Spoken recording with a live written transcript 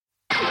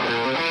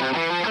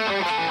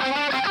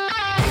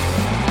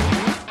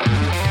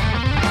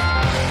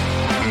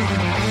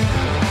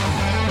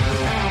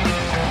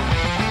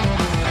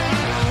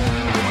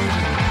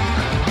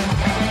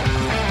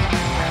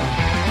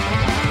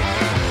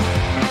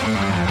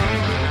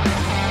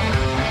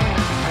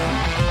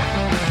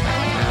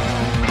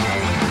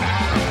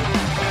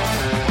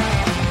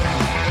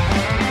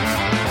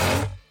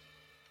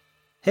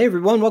Hey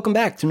everyone, welcome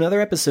back to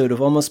another episode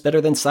of Almost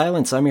Better Than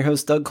Silence. I'm your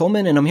host, Doug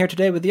Coleman, and I'm here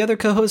today with the other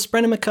co-host,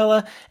 Brendan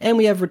McCullough, and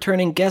we have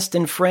returning guest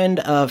and friend,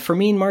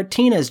 Fermin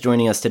Martinez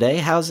joining us today.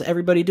 How's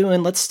everybody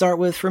doing? Let's start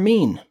with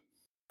Fermin.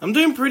 I'm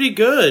doing pretty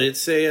good.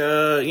 It's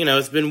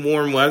it's been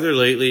warm weather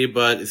lately,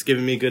 but it's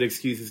giving me good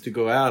excuses to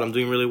go out. I'm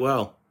doing really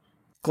well.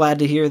 Glad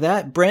to hear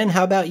that. Bren,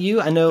 how about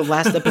you? I know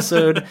last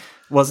episode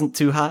wasn't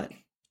too hot.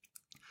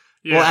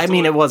 Yeah, well, I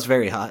mean, it was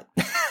very hot.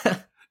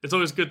 It's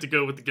always good to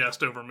go with the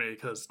guest over me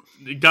because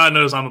God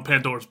knows I'm a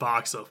Pandora's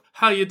box of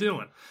how you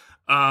doing.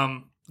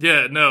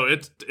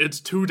 It's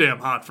too damn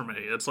hot for me.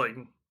 It's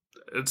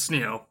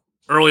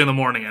early in the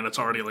morning and it's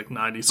already like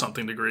 90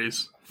 something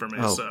degrees for me.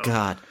 Oh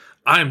God,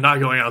 I am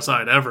not going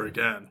outside ever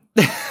again.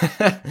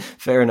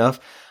 Fair enough.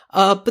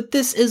 But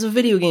this is a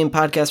video game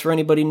podcast for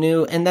anybody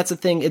new, and that's the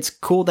thing. It's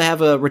cool to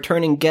have a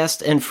returning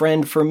guest and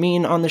friend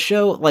Fermin on the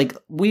show. Like,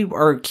 we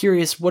are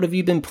curious, what have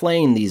you been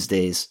playing these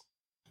days?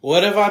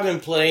 What have I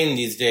been playing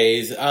these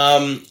days?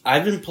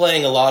 I've been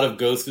playing a lot of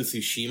Ghost of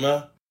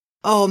Tsushima.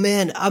 Oh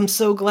man, I'm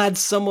so glad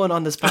someone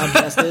on this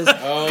podcast is.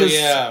 Oh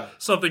yeah.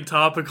 Something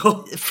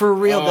topical. For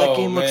real, that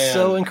game looks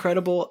so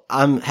incredible.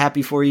 I'm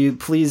happy for you.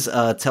 Please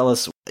tell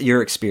us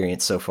your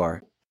experience so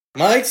far.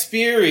 My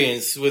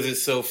experience with it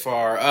so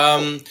far,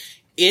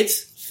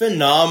 it's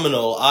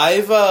phenomenal.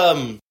 I've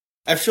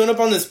shown up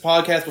on this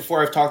podcast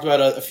before. I've talked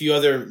about a few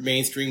other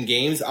mainstream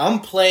games.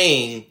 I'm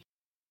playing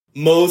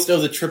most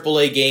of the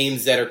AAA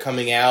games that are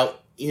coming out,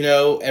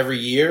 every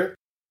year.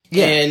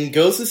 Yeah. And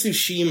Ghost of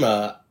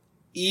Tsushima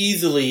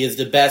easily is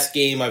the best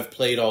game I've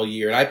played all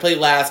year. And I played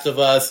Last of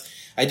Us.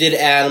 I did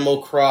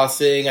Animal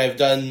Crossing. I've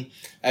done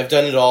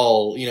it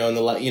all, in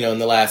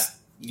the last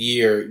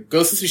year.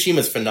 Ghost of Tsushima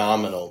is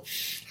phenomenal.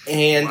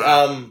 And,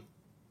 wow.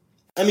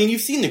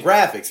 You've seen the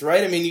graphics,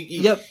 right?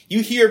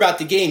 You hear about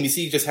the game, you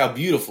see just how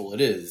beautiful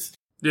it is.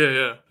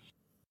 Yeah.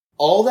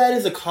 All that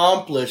is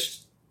accomplished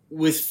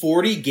with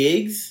 40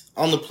 gigs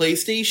on the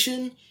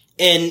PlayStation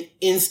and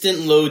instant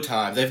load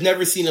times. I've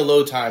never seen a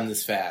load time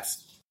this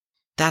fast.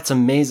 That's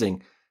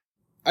amazing.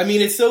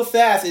 It's so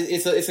fast.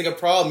 It's like a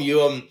problem.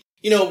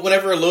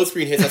 Whenever a load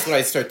screen hits, that's when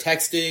I start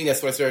texting.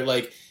 That's when I start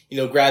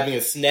grabbing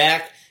a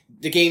snack.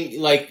 The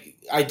game,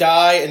 I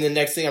die, and the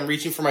next thing I'm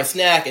reaching for my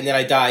snack, and then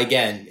I die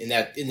again in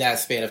that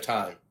span of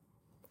time.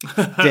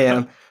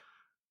 Damn.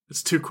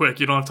 It's too quick.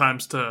 You don't have time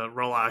to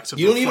relax.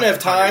 You don't even have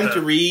time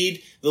to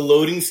read the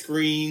loading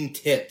screen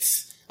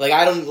tips.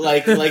 I don't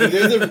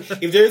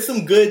if there's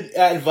some good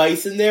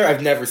advice in there,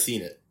 I've never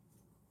seen it.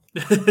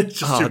 It's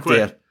just too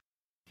quick.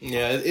 Damn.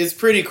 Yeah, it's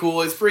pretty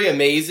cool. It's pretty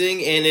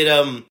amazing,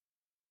 and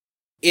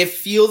it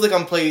feels like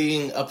I'm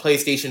playing a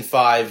PlayStation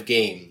 5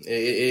 game.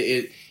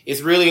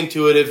 It's really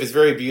intuitive. It's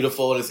very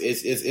beautiful.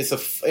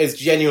 It's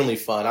genuinely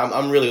fun.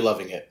 I'm really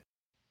loving it.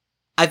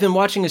 I've been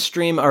watching a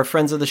stream, our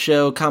friends of the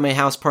show, Kame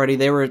House Party,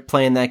 they were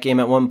playing that game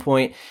at one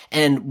point,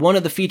 and one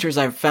of the features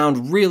I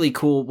found really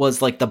cool was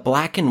the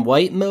black and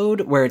white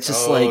mode, where it's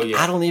just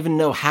I don't even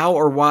know how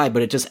or why,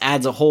 but it just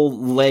adds a whole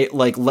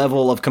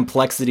level of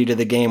complexity to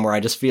the game where I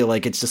just feel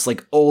like it's just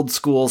old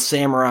school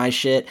samurai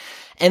shit.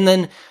 And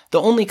then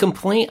the only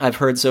complaint I've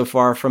heard so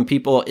far from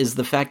people is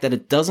the fact that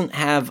it doesn't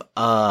have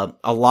a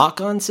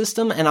lock-on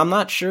system, and I'm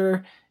not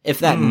sure if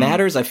that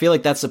matters. I feel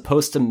like that's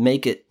supposed to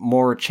make it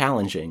more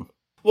challenging.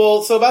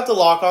 Well, so about the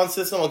lock-on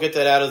system, I'll get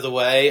that out of the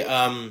way.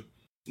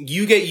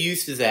 You get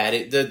used to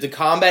that. The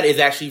combat is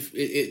actually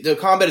the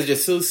combat is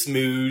just so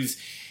smooth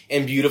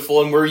and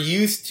beautiful, and we're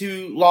used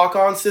to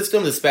lock-on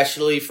systems,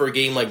 especially for a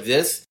game like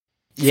this.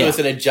 So it's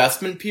an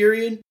adjustment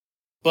period.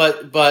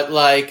 But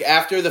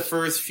after the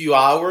first few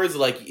hours,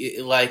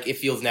 it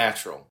feels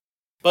natural.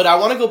 But I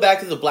want to go back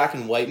to the black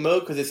and white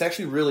mode because it's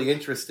actually really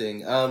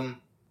interesting.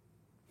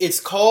 It's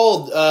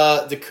called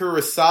the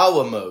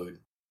Kurosawa mode.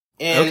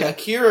 And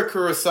Akira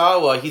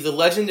Kurosawa, he's a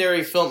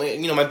legendary film.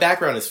 My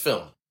background is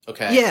film.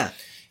 Okay. Yeah.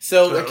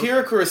 So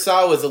Akira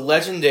Kurosawa is a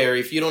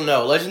legendary, if you don't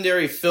know,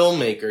 legendary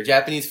filmmaker,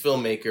 Japanese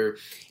filmmaker,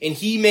 and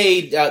he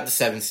made The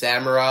Seven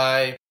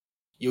Samurai,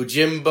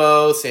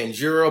 Yojimbo,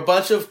 Sanjuro, a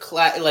bunch of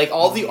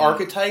all the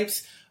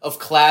archetypes of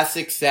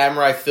classic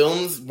samurai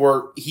films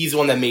he's the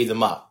one that made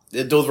them up.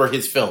 Those were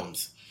his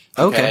films.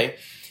 Okay.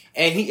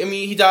 And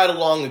he died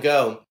long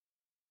ago.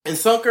 And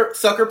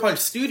Sucker Punch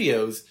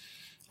Studios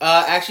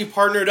actually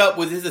partnered up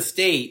with his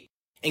estate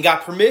and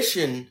got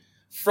permission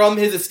from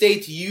his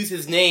estate to use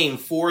his name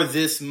for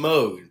this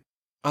mode.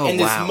 Oh, and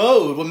this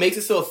mode, what makes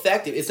it so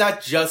effective,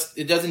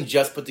 it doesn't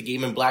just put the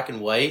game in black and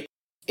white.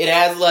 It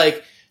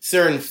has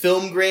certain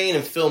film grain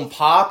and film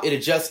pop. It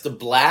adjusts the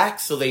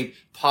black so they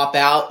pop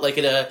out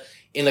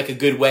in a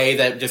good way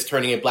that just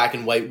turning it black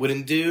and white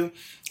wouldn't do.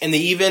 And they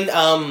even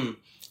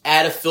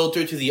add a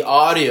filter to the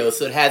audio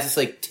so it has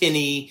this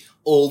tinny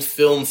old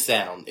film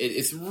sound.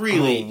 It's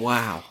really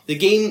the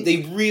game.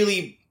 They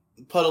really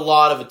put a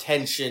lot of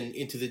attention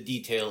into the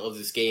detail of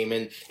this game,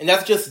 and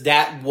that's just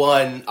that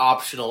one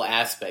optional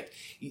aspect.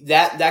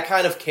 That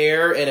kind of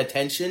care and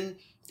attention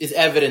is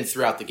evident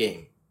throughout the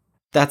game.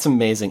 That's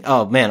amazing.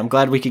 Oh man, I'm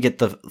glad we could get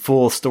the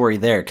full story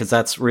there because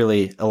that's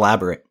really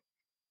elaborate.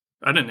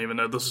 I didn't even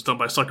know this was done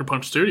by Sucker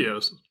Punch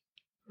Studios.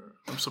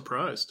 I'm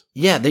surprised.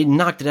 Yeah, they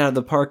knocked it out of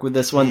the park with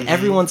this one. Mm-hmm.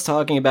 Everyone's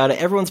talking about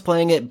it. Everyone's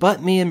playing it,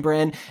 but me and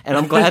Bren. And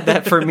I'm glad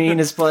that Fermin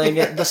is playing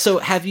it. So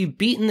have you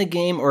beaten the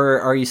game,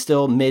 or are you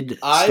still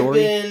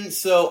mid-story?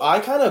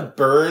 I kind of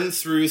burn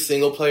through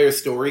single-player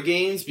story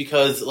games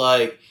because,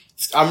 like,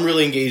 I'm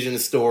really engaged in the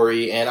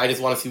story, and I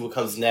just want to see what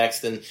comes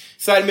next. And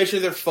side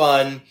missions are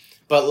fun,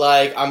 but,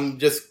 like, I'm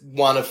just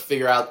want to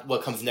figure out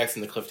what comes next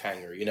in the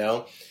cliffhanger, you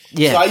know?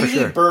 Yeah, so I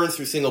usually burn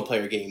through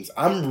single-player games.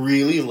 I'm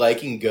really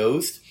liking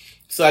Ghost.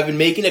 So I've been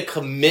making a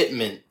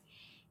commitment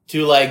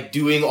to, like,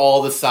 doing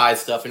all the side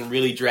stuff and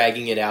really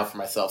dragging it out for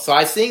myself. So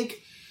I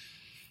think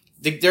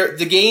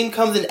the game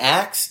comes in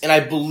acts, and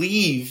I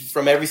believe,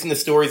 from everything the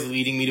story is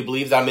leading me to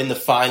believe, that I'm in the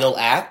final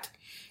act.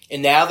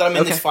 And now that I'm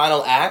in this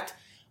final act,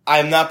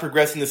 I'm not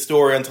progressing the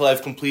story until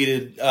I've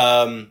completed,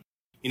 all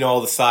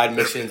the side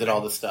missions and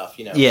all the stuff,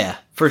 you know? Yeah,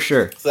 for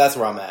sure. So that's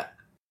where I'm at.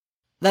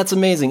 That's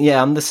amazing.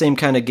 Yeah, I'm the same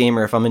kind of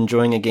gamer if I'm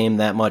enjoying a game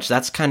that much.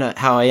 That's kind of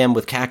how I am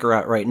with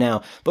Kakarot right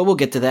now, but we'll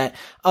get to that.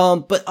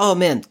 But oh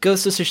man,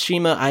 Ghost of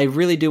Tsushima, I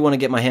really do want to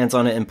get my hands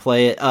on it and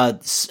play it.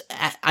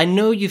 I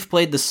know you've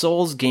played the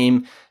Souls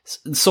games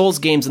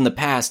in the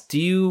past. Do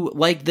you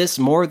like this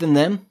more than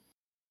them?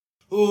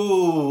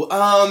 Ooh,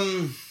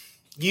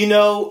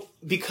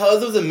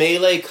 because of the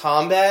melee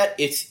combat,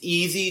 it's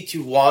easy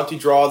to want to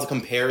draw the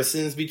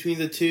comparisons between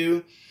the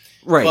two.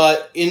 Right.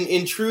 But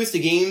in truth, the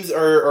games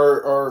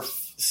are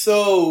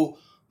so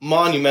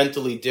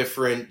monumentally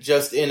different.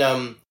 Just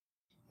in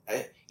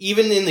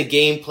even in the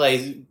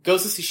gameplay,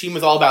 Ghost of Tsushima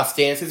is all about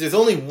stances. There's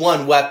only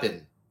one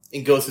weapon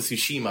in Ghost of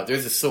Tsushima.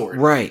 There's a sword.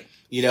 Right.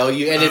 You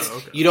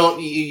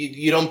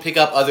don't pick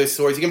up other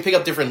swords. You can pick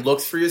up different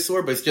looks for your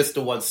sword, but it's just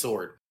the one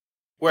sword.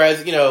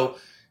 Whereas,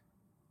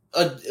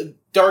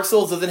 Dark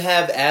Souls doesn't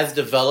have as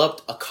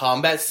developed a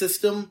combat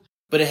system,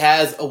 but it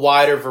has a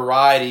wider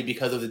variety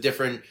because of the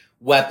different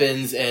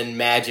weapons and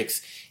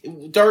magics.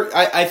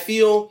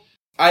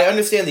 I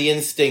understand the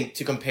instinct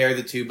to compare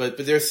the two,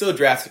 but they're so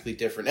drastically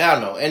different. I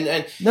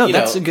don't know.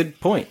 That's a good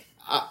point.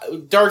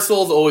 Dark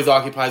Souls always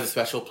occupies a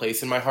special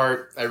place in my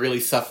heart. I really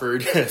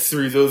suffered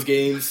through those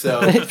games,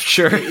 so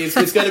sure,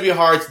 it's going to be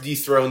hard to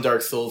dethrone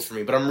Dark Souls for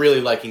me. But I'm really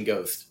liking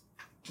Ghost.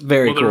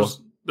 Very cool.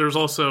 There's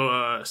also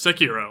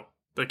Sekiro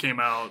that came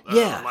out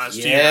last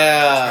year.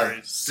 Yeah,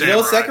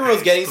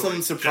 Sekiro's getting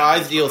some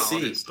surprise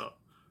DLC stuff.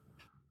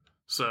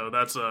 So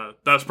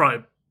that's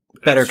probably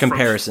better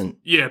comparison.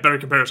 Better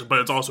comparison, but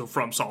it's also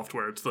from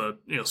Software. It's the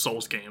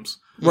Souls games,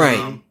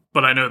 right?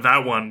 But I know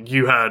that one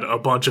you had a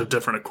bunch of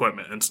different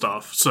equipment and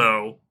stuff.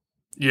 So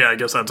yeah, I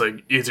guess that's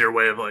an easier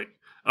way of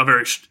a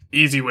very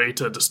easy way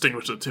to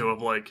distinguish the two.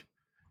 Of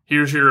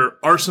here's your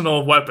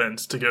arsenal of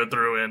weapons to go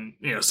through in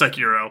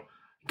Sekiro.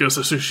 Ghost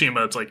of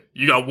Tsushima, it's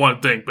you got one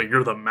thing, but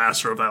you're the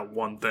master of that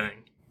one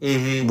thing.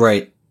 Mm-hmm.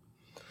 Right.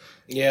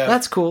 Yeah,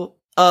 that's cool.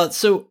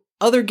 So.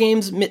 Other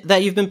games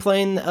that you've been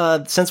playing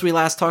since we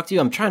last talked to you?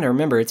 I'm trying to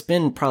remember. It's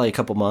been probably a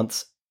couple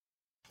months.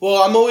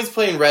 Well, I'm always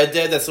playing Red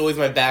Dead. That's always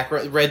my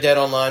background. Red Dead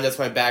Online. That's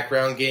my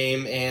background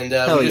game. And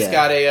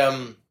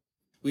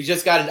we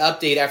just got an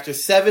update after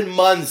 7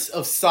 months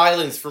of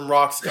silence from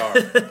Rockstar.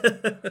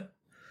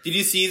 Did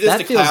you see this?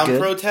 The clown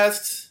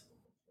protests.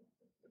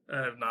 I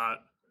have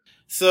not.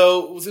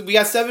 So we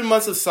got 7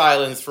 months of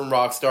silence from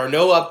Rockstar.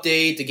 No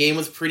update. The game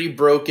was pretty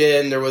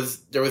broken. There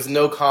was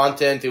no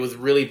content. It was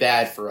really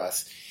bad for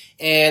us.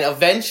 And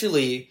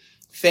eventually,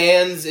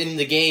 fans in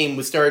the game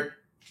would start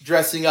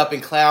dressing up in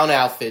clown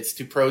outfits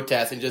to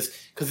protest, and just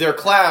because they're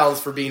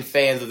clowns for being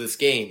fans of this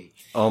game.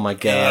 Oh my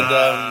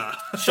god!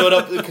 And showed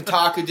up.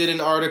 Kotaku did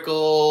an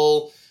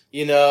article.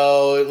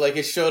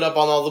 It showed up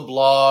on all the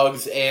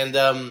blogs,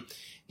 and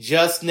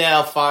just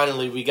now,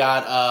 finally, we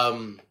got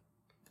an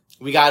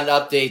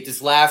update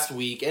this last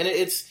week, and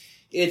it's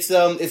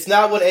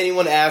not what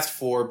anyone asked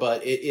for,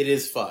 but it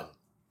is fun.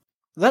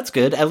 That's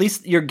good. At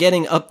least you're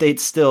getting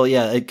updates still.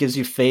 Yeah, it gives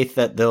you faith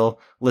that they'll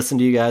listen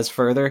to you guys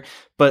further.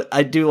 But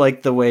I do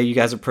like the way you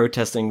guys are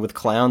protesting with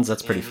clowns.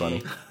 That's pretty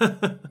funny.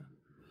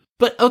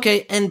 But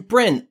okay, and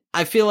Brent,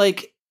 I feel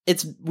like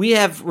we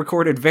have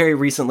recorded very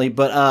recently,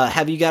 but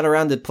have you got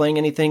around to playing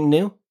anything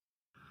new?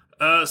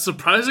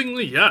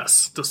 Surprisingly,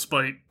 yes,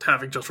 despite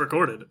having just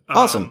recorded.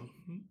 Awesome.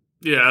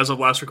 Yeah, as of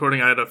last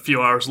recording, I had a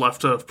few hours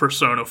left of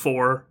Persona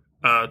 4.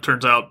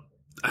 Turns out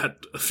I had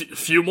a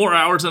few more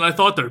hours than I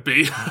thought there'd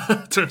be.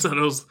 Turns out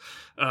it was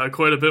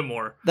quite a bit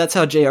more. That's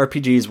how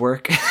JRPGs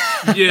work.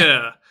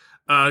 Yeah.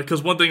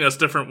 Because one thing that's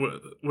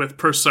different with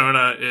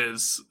Persona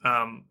is,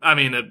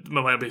 it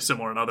might be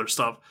similar in other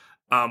stuff,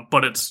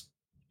 but it's,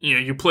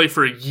 you play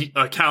for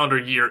a calendar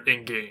year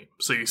in-game.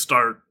 So you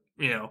start,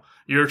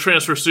 you're a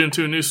transfer student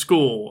to a new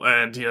school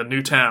and a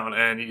new town,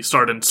 and you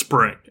start in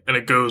spring, and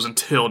it goes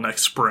until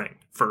next spring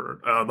for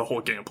the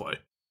whole gameplay.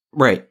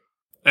 Right.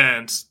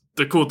 And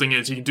the cool thing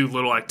is you can do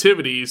little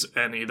activities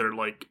and either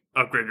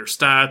upgrade your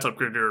stats,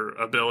 upgrade your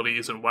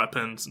abilities and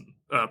weapons and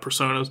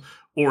personas,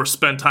 or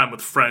spend time with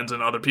friends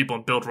and other people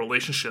and build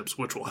relationships,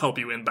 which will help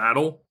you in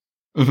battle.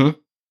 Mm-hmm.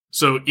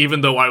 So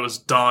even though I was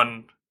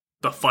done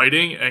the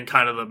fighting and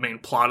kind of the main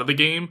plot of the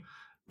game,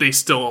 they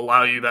still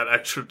allow you that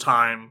extra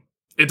time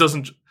it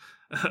doesn't.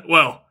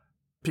 Well,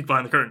 peek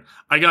behind the curtain.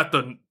 I got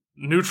the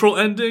neutral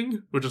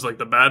ending, which is like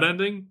the bad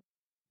ending,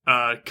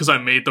 because I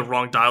made the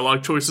wrong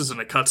dialogue choices in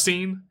a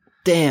cutscene.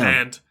 Damn.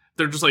 And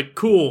they're just like,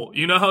 cool,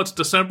 you know how it's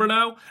December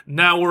now?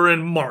 Now we're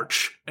in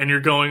March, and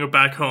you're going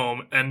back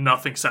home, and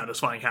nothing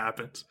satisfying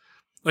happens.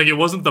 Like, it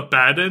wasn't the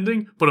bad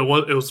ending, but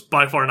it was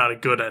by far not a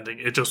good ending.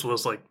 It just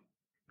was like,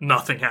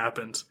 nothing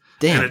happens.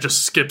 Damn. And it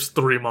just skips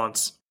 3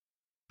 months.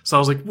 So I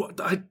was like, what?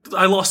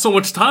 I lost so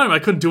much time. I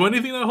couldn't do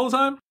anything that whole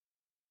time.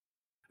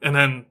 And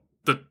then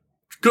the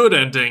good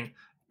ending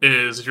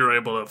is you're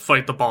able to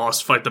fight the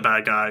boss, fight the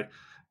bad guy.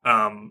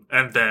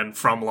 And then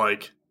from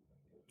like,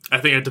 I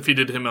think I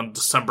defeated him on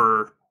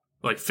December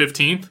like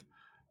 15th.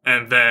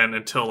 And then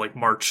until like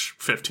March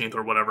 15th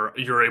or whatever,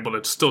 you're able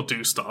to still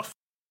do stuff.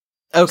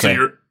 Okay.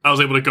 So I was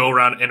able to go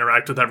around,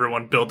 interact with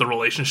everyone, build the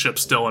relationship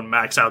still, and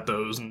max out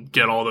those and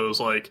get all those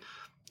like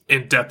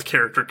in-depth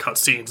character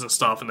cutscenes and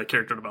stuff in the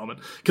character development.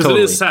 Because It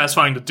is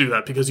satisfying to do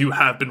that because you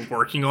have been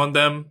working on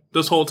them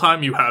this whole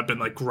time. You have been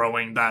like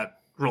growing that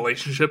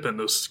relationship and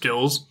those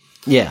skills.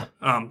 Yeah.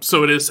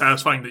 So it is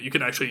satisfying that you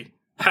can actually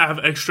have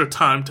extra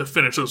time to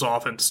finish those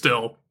off and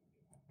still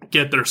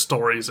get their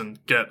stories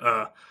and get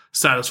a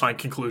satisfying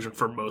conclusion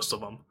for most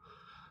of them.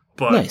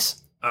 But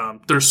nice.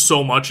 There's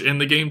so much in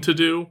the game to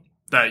do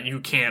that you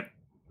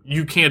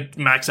can't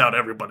max out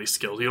everybody's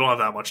skills. You don't have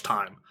that much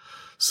time.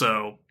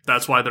 So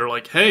that's why they're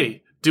like,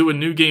 hey, do a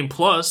new game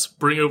plus,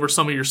 bring over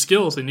some of your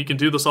skills, and you can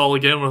do this all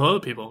again with other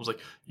people. I was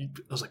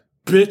like,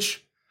 bitch,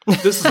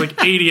 this is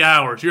like 80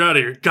 hours. You're out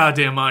of your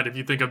goddamn mind if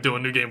you think I'm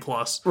doing new game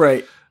plus.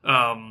 Right.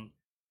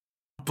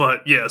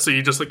 But yeah, so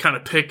you just like kind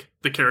of pick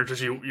the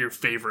characters your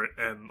favorite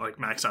and like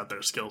max out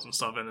their skills and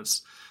stuff, and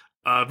it's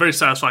very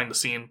satisfying to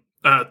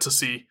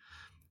see.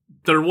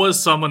 There was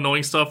some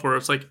annoying stuff where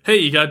it's like, hey,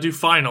 you gotta do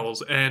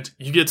finals, and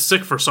you get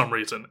sick for some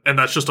reason, and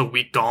that's just a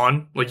week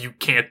gone. Like, you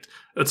can't,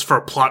 it's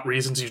for plot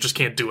reasons, you just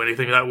can't do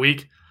anything that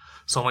week.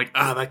 So I'm like,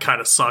 that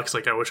kind of sucks.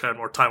 Like, I wish I had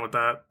more time with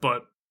that.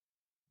 But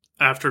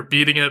after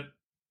beating it,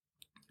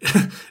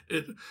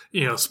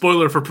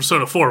 spoiler for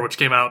Persona 4, which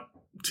came out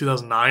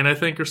 2009, I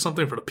think, or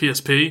something, for the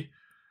PSP,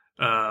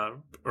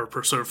 or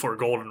Persona 4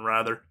 Golden,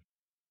 rather.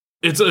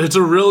 It's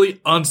a really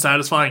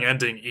unsatisfying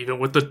ending, even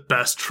with the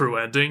best true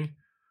ending.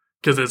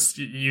 Because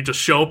you just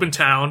show up in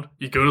town,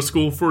 you go to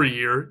school for a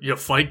year, you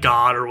fight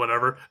God or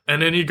whatever, and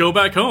then you go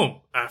back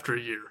home after a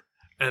year.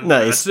 And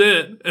nice. That's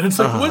it. And it's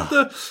like, what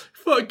the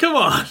fuck? Come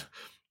on.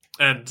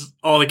 And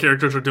all the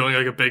characters are doing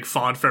like a big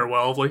fond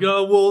farewell of like,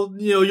 oh, well,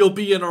 you'll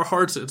be in our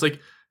hearts. It's like,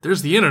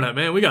 there's the internet,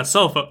 man. We got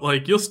cell phone.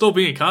 Like, you'll still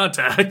be in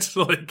contact.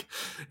 Like,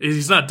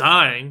 he's not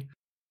dying.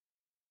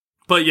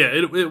 But yeah,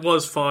 it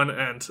was fun.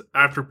 And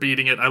after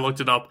beating it, I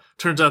looked it up.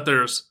 Turns out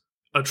there's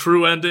a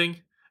true ending.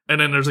 And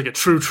then there's like a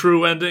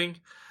true ending,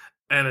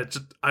 and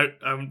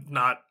I'm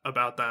not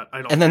about that.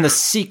 I don't. And then care. The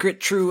secret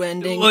true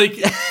ending,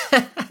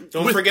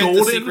 don't forget Golden,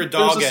 the secret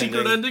dog there's a ending.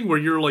 secret ending where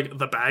you're like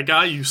the bad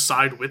guy, you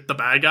side with the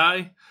bad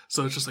guy.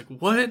 So it's just like,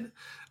 what?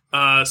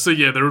 So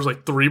yeah, there was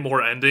like 3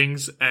 more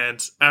endings, and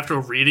after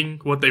reading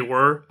what they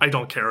were, I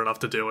don't care enough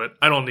to do it.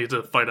 I don't need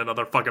to fight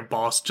another fucking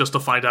boss just to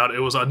find out it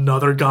was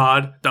another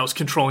god that was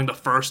controlling the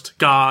first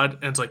god,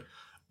 and it's like,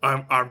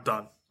 I'm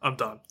done. I'm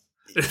done.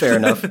 Fair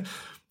enough.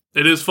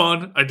 It is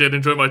fun. I did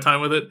enjoy my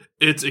time with it.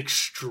 It's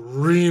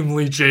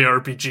extremely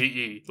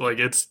JRPG-y. Like,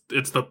 it's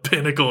the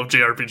pinnacle of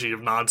JRPG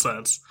of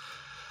nonsense.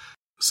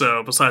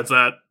 So, besides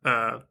that,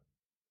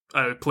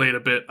 I played a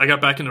bit. I got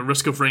back into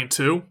Risk of Rain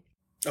 2.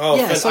 Oh,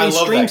 yeah, so I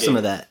streamed some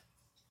of that.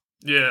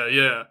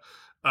 Yeah.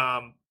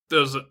 There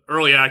was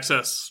early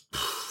access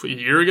a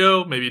year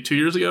ago, maybe 2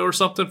 years ago or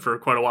something, for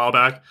quite a while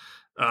back.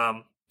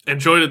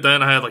 Enjoyed it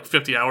then. I had like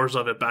 50 hours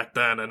of it back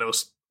then, and it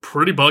was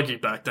pretty buggy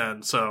back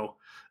then, so...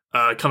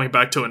 coming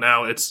back to it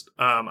now, it's,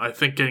 I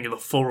think, getting the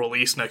full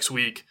release next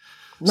week.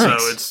 Nice.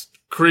 So it's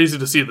crazy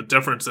to see the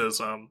differences.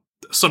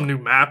 Some new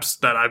maps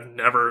that I've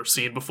never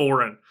seen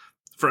before, and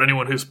for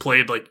anyone who's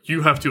played, like,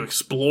 you have to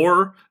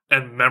explore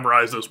and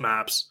memorize those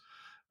maps.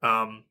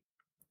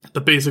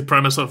 The basic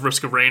premise of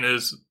Risk of Rain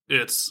is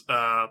it's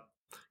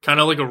kind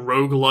of like a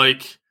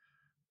roguelike.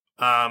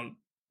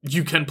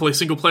 You can play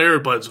single player,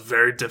 but it's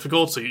very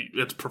difficult, so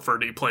it's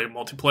preferred that you play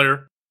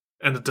multiplayer,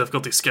 and the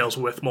difficulty scales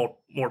with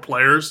more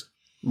players.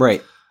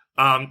 Right.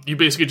 You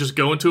basically just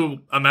go into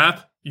a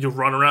map, you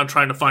run around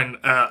trying to find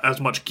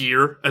as much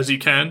gear as you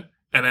can,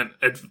 and then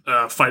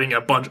fighting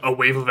a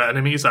wave of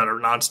enemies that are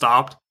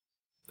non-stopped,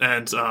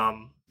 and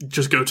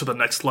just go to the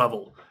next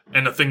level.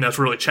 And the thing that's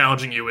really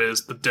challenging you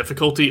is the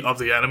difficulty of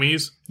the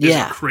enemies is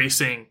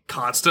increasing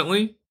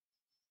constantly.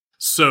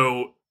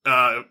 So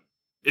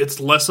it's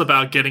less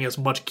about getting as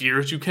much gear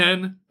as you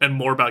can, and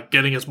more about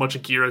getting as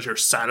much gear as you're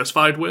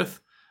satisfied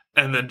with,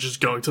 and then just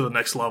going to the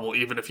next level,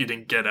 even if you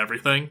didn't get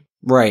everything.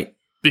 Right.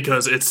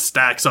 Because it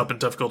stacks up in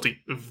difficulty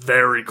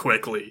very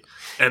quickly,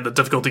 and the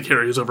difficulty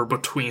carries over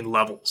between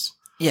levels.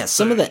 Yeah,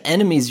 some of the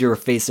enemies you were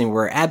facing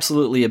were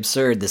absolutely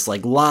absurd. This,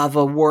 like,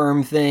 lava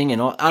worm thing,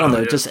 and all, I don't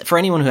know, just for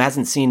anyone who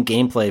hasn't seen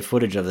gameplay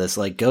footage of this,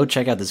 like, go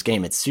check out this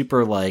game. It's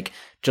super, like,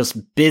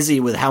 just busy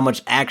with how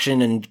much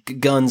action and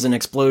guns and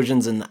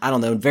explosions and I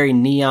don't know, very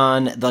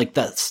neon. Like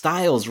the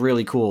style's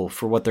really cool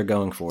for what they're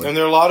going for. And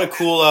there are a lot of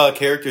cool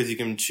characters you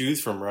can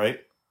choose from, right?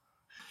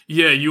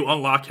 Yeah, you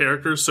unlock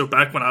characters. So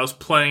back when I was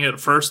playing it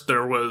first,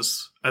 there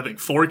was, I think,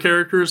 4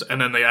 characters,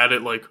 and then they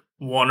added like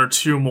 1 or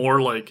 2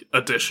 more like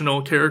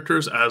additional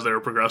characters as they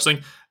were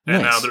progressing.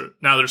 And nice.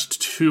 now there's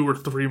 2 or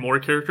 3 more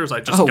characters.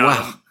 I just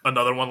got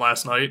another one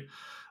last night.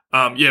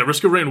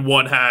 Risk of Rain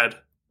 1 had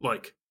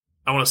like,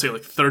 I want to say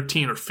like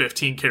 13 or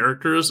 15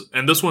 characters,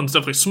 and this one's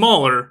definitely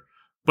smaller,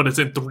 but it's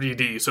in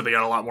 3D, so they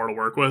got a lot more to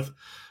work with.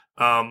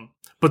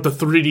 But the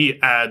 3D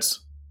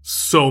adds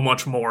so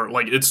much more.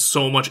 Like, it's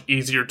so much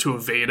easier to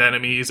evade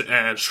enemies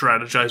and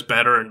strategize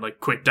better and like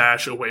quick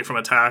dash away from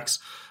attacks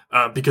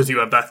because you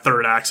have that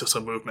third axis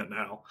of movement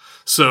now.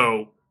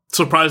 So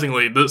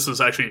surprisingly, this is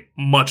actually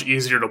much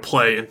easier to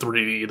play in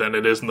 3D than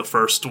it is in the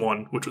first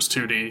one, which was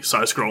 2D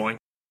side scrolling.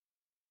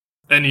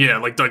 And yeah,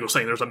 like Doug was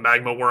saying, there's a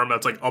magma worm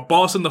that's like a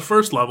boss in the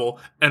first level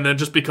and then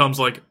just becomes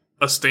like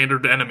a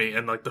standard enemy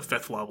in like the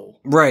 5th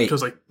level. Right.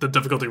 Because like the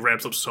difficulty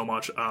ramps up so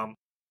much.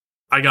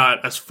 I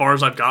got as far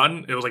as I've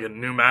gotten. It was like a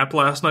new map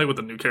last night with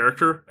a new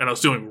character, and I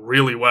was doing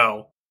really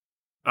well.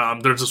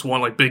 There's this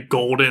one like big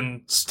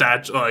golden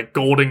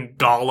golden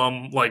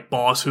golem like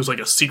boss who's like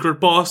a secret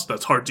boss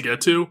that's hard to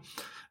get to,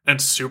 and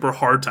super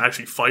hard to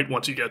actually fight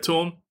once you get to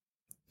him.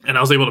 And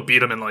I was able to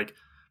beat him in like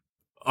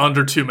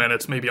under 2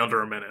 minutes, maybe under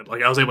a minute.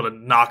 Like I was able to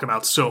knock him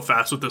out so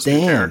fast with this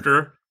new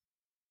character.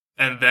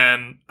 And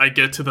then I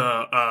get to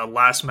the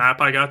last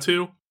map I got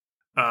to.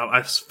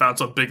 I found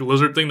some big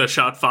lizard thing that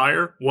shot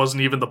fire.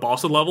 Wasn't even the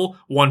boss of the level.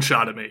 One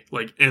shot at me,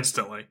 like,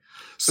 instantly.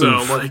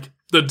 So, like,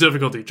 the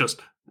difficulty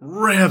just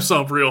ramps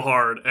up real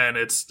hard, and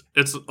it's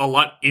a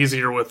lot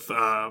easier with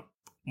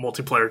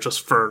multiplayer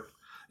just for,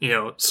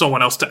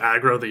 someone else to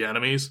aggro the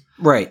enemies.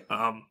 Right.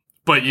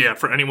 But yeah,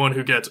 for anyone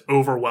who gets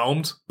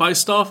overwhelmed by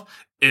stuff,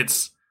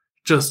 it's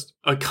just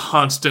a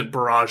constant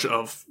barrage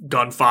of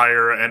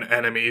gunfire and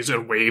enemies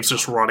and waves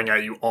just running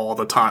at you all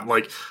the time.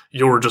 Like,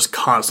 you're just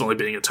constantly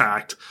being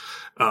attacked.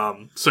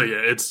 So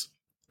yeah,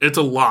 it's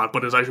a lot,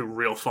 but it's actually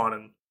real fun.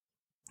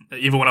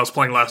 And even when I was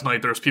playing last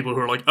night, there's people who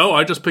are like, "Oh,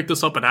 I just picked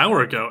this up an hour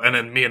ago," and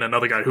then me and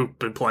another guy who've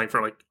been playing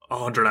for like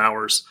 100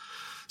 hours.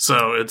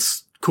 So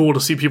it's cool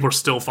to see people are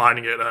still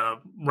finding it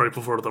right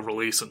before the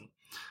release. And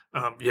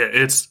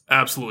it's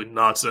absolutely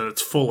nuts, and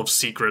it's full of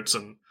secrets.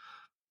 And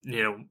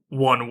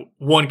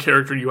one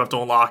character you have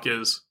to unlock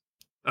is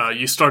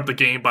you start the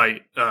game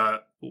by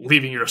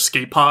leaving your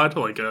escape pod,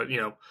 like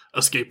a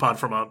escape pod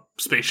from a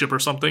spaceship or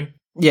something.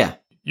 Yeah.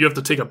 You have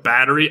to take a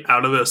battery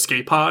out of the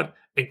escape pod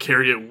and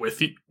carry it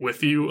with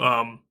you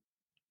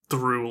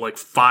through like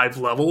 5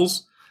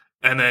 levels,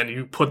 and then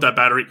you put that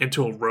battery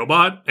into a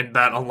robot, and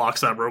that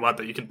unlocks that robot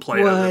that you can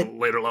play at in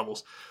later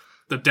levels.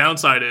 The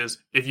downside is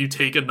if you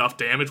take enough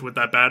damage with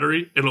that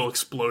battery, it'll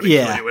explode and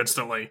kill you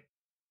instantly.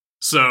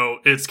 So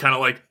it's kind of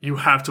like you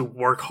have to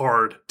work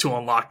hard to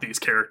unlock these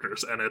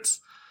characters, and it's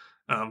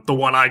the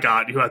one I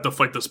got. You had to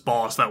fight this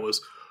boss that was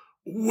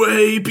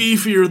way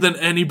beefier than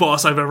any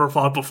boss I've ever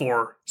fought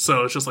before.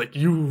 So it's just like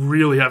you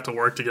really have to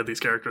work to get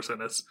these characters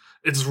in.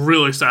 It's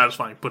really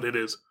satisfying, but it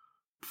is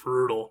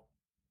brutal.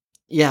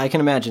 Yeah, I can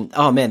imagine.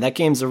 Oh man, that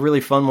game's a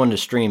really fun one to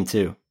stream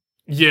too.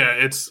 Yeah,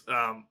 it's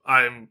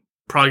I'm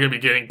probably gonna be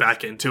getting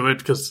back into it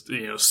because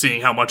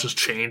seeing how much has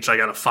changed, I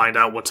gotta find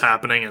out what's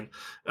happening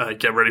and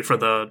get ready for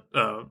the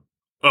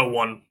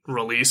 01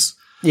 release.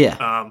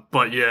 Yeah.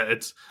 But yeah,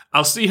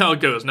 I'll see how it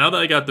goes. Now that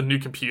I got the new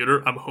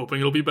computer, I'm hoping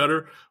it'll be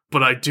better.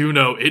 But I do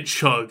know it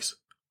chugs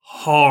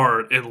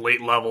hard in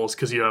late levels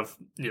because you have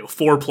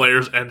 4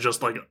 players and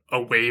just like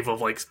a wave of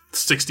like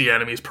 60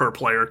 enemies per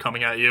player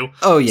coming at you.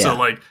 Oh yeah. So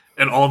like,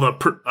 and all the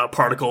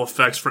particle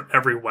effects for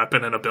every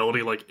weapon and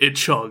ability, like it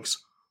chugs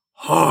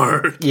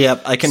hard.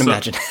 Yep, I can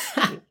imagine.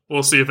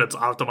 We'll see if it's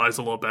optimized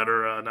a little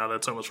better now that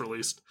it's almost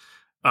released.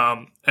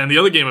 And the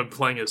other game I'm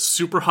playing is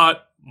Super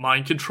Hot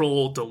Mind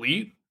Control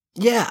Delete.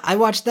 Yeah, I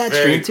watched that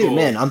stream too. Cool.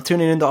 Man, I'm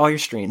tuning into all your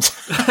streams.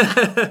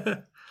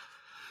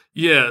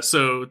 Yeah,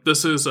 so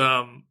this is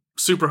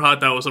Super Hot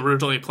that was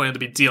originally planned to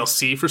be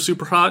DLC for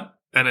Super Hot,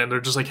 and then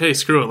they're just like, hey,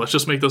 screw it, let's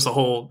just make this a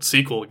whole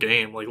sequel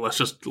game. Like, let's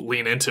just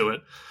lean into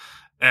it.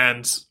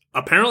 And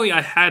apparently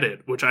I had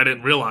it, which I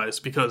didn't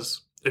realize,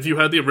 because if you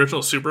had the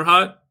original Super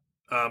Hot,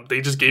 they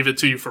just gave it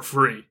to you for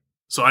free.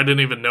 So I didn't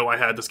even know I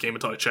had this game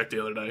until I checked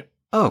the other day.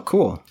 Oh,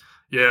 cool.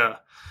 Yeah.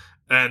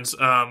 And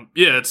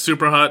it's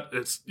Super Hot.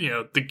 It's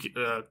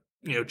the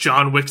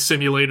John Wick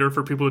simulator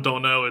for people who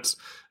don't know. It's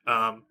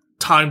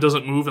time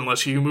doesn't move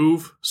unless you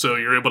move, so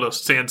you're able to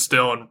stand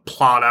still and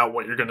plot out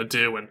what you're gonna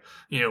do, and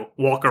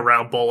walk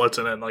around bullets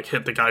and then like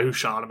hit the guy who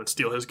shot him and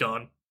steal his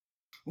gun.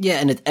 Yeah,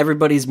 and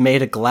everybody's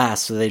made of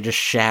glass, so they just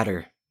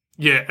shatter.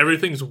 Yeah,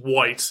 everything's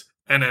white,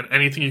 and then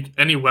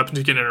any weapons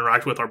you can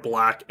interact with are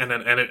black, and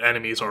then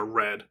enemies are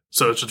red.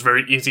 So it's just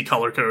very easy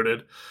color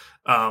coded.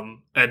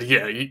 And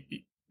yeah,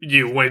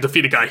 you when you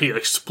defeat a guy, he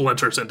like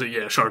splinters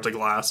into shards of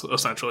glass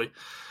essentially.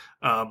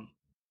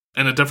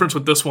 And the difference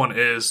with this one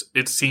is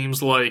it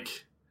seems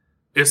like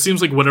it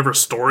seems like whatever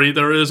story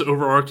there is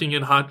overarching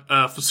in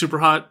Super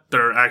Hot,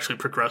 they're actually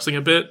progressing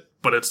a bit,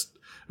 but it's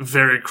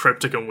very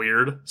cryptic and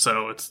weird.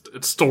 So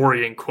it's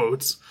story in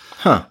quotes.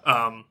 Huh.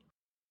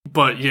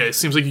 But yeah, it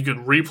seems like you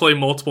can replay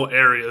multiple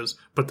areas,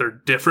 but they're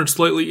different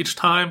slightly each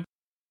time.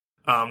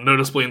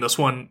 Noticeably in this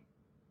one,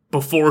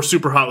 before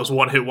Super Hot was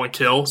one hit, one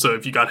kill. So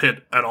if you got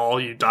hit at all,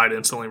 you died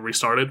instantly and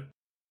restarted.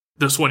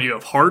 This one you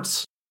have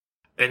hearts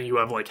and you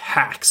have like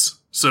hacks.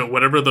 So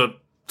whatever the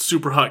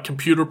Super Hot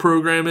computer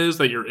program is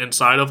that you're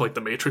inside of, like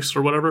the Matrix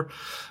or whatever,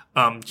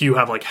 you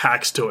have like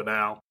hacks to it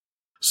now.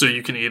 So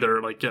you can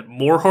either like get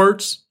more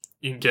hearts,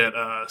 you can get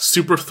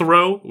super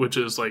throw, which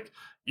is like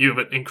you have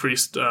an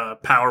increased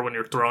power when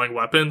you're throwing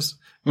weapons,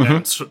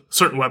 and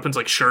certain weapons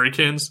like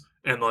shurikens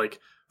and like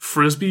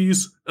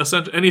frisbees,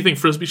 essentially anything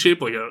frisbee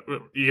shaped. Like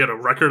you get a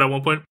record at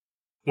one point.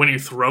 When you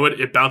throw it,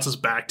 it bounces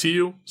back to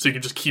you, so you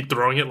can just keep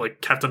throwing it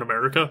like Captain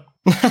America.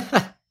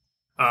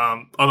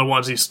 Other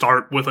ones, you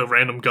start with a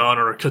random gun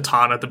or a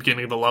katana at the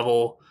beginning of the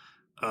level.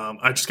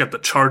 I just got the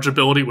charge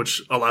ability,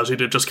 which allows you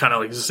to just kind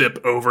of like zip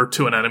over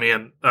to an enemy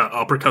and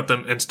uppercut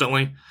them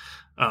instantly.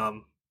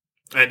 And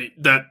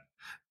that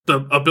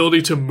the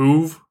ability to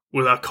move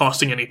without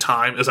costing any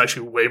time is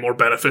actually way more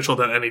beneficial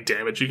than any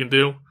damage you can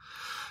do.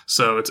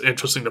 So it's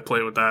interesting to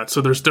play with that.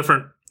 So there's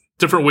different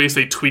ways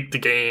they tweak the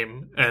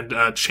game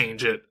and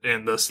change it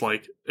in this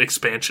like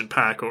expansion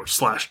pack or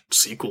 /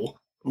 sequel.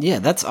 Yeah,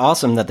 that's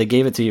awesome that they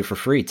gave it to you for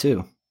free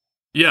too.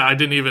 Yeah, I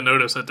didn't even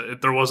notice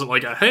that there wasn't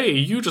like a, hey,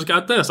 you just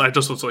got this. I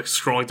just was like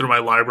scrolling through my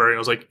library and I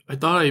was like, I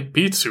thought I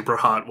beat Super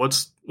Hot.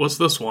 What's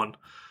this one?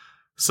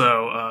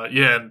 So,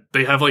 yeah,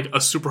 they have like a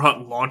Super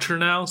Hot launcher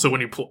now. So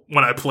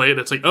when I play it,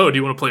 it's like, oh, do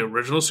you want to play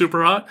original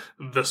Super Hot,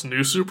 this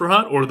new Super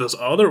Hot, or this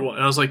other one?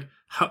 And I was like,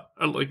 all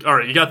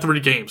right, you got 3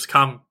 games.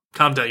 Calm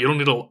down. You don't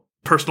need a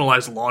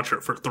personalized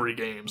launcher for 3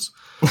 games.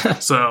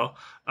 So,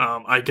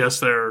 I guess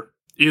they're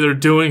either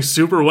doing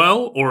super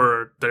well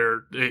or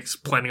they're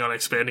planning on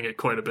expanding it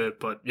quite a bit.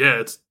 But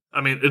yeah,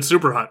 it's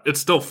Super Hot. It's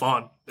still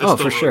fun. It's still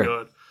for really sure.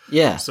 good.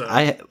 Yeah, so.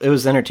 It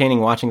was entertaining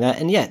watching that.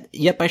 And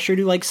yep, I sure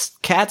do like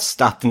Cats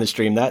stopped in the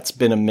stream. That's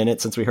been a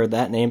minute since we heard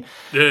that name.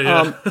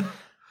 Yeah.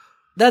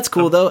 That's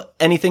cool, though.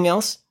 Anything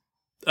else?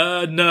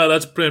 No,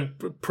 that's been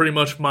pretty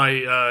much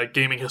my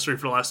gaming history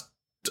for the last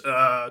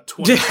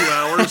 22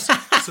 hours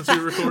since we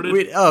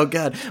recorded. Oh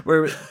god,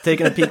 we're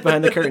taking a peek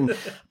behind the curtain.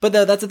 But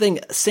that's the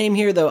thing. Same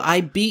here though.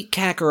 I beat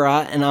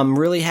Kakarot, and I'm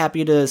really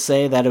happy to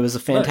say that it was a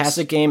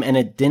fantastic game, and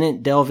it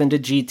didn't delve into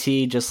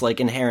GT just like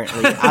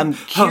inherently. I'm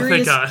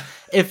curious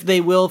if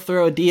they will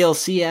throw a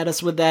DLC at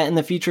us with that in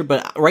the future.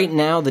 But right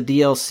now, the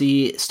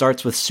DLC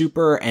starts with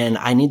Super, and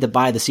I need to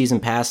buy the season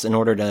pass in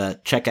order to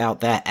check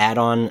out that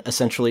add-on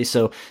essentially.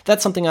 So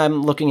that's something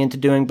I'm looking into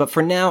doing. But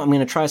for now, I'm going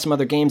to try some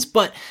other games.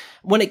 But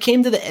when it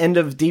came to the end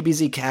of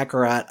DBZ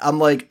Kakarot, I'm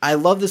like, I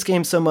love this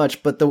game so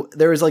much, but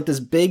there was like this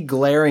big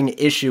glaring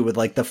issue with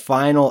like the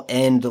final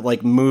end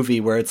like movie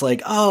where it's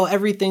like, oh,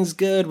 everything's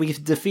good,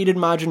 we've defeated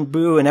Majin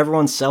Buu and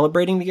everyone's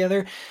celebrating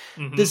together.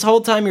 Mm-hmm. This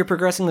whole time you're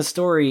progressing the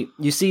story,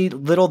 you see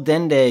Little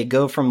Dende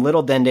go from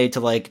Little Dende to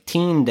like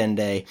Teen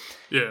Dende.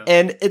 Yeah.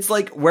 And it's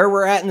like where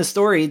we're at in the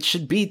story, it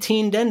should be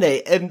Teen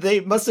Dende. And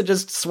they must have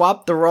just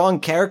swapped the wrong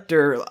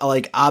character,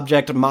 like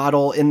object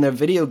model in the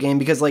video game,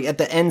 because like at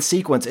the end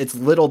sequence, it's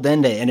Little Dende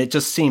and it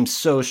just seems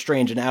so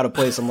strange and out of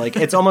place. I'm like,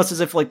 it's almost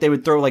as if like they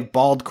would throw like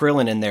bald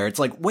Krillin in there. It's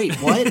like, wait,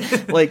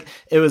 what? Like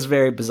it was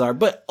very bizarre.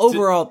 But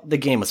overall, the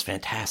game was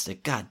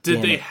fantastic. God damn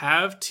it. Did they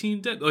have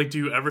Teen Dende? Like, do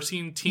you ever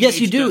seen Teen Yes,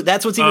 you do.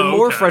 That's what's even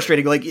more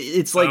frustrating. Like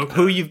it's like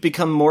who you've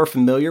become more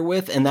familiar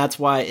with. And that's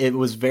why it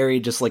was very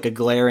just like a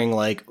glaring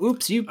like,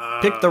 oops, you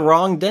picked the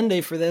wrong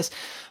Dende for this.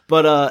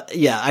 But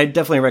yeah, I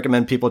definitely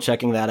recommend people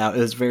checking that out. It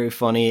was very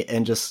funny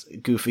and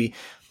just goofy.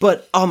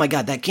 But oh my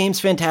god, that game's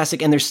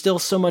fantastic, and there's still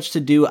so much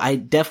to do. I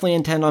definitely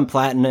intend on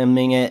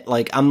platinuming it.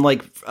 Like I'm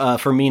like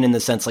Fermin in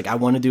the sense like I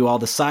want to do all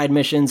the side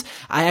missions.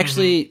 I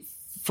actually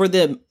for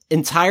the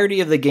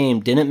entirety of the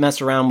game didn't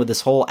mess around with this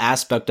whole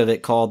aspect of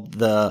it called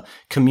the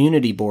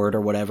community board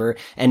or whatever,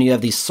 and you have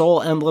these soul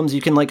emblems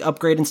you can like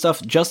upgrade and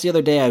stuff. Just the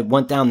other day I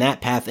went down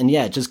that path, and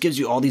yeah, it just gives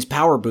you all these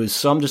power boosts,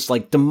 so I'm just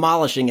like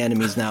demolishing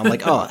enemies now. I'm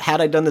like, oh, had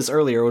I done this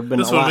earlier it would have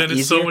been a lot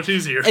easier. So much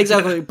easier.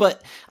 Exactly.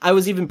 But I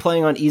was even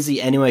playing on easy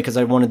anyway because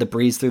I wanted to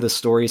breeze through the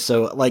story,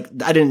 so like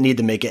I didn't need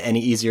to make it any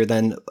easier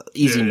than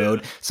easy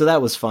mode, so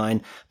that was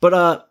fine.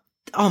 But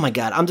oh my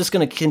god, I'm just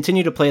going to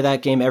continue to play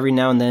that game every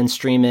now and then,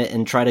 stream it,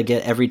 and try to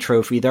get every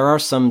trophy. There are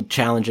some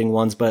challenging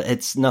ones, but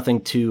it's nothing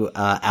too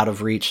out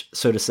of reach,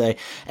 so to say.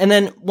 And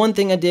then one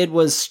thing I did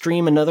was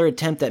stream another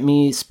attempt at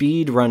me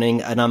speed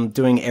running, and I'm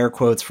doing air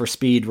quotes for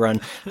speed run,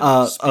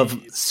 of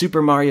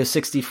Super Mario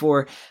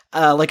 64.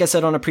 Like I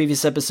said on a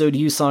previous episode,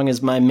 Yusong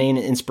is my main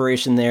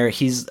inspiration there.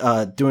 He's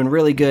doing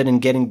really good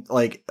and getting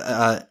like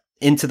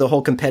into the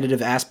whole competitive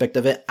aspect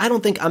of it. I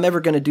don't think I'm ever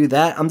going to do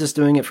that. I'm just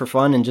doing it for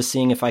fun and just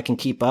seeing if I can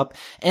keep up.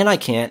 And I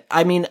can't.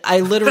 I mean,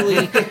 I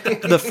literally,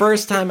 the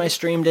first time I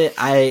streamed it,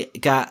 I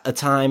got a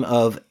time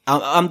of,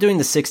 I'm doing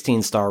the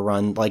 16-star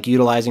run, like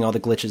utilizing all the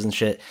glitches and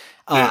shit.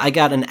 I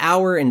got an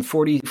hour and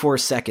 44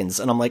 seconds,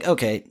 and I'm like,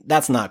 okay,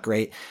 that's not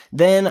great.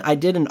 Then I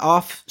did an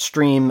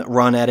off-stream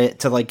run at it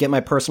to like get my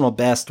personal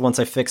best once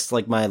I fixed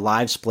like my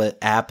live split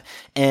app,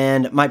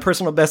 and my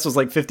personal best was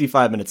like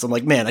 55 minutes. I'm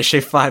like, man, I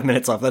shaved 5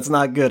 minutes off. That's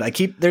not good.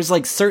 There's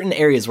like certain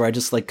areas where I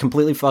just like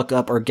completely fuck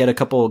up or get a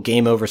couple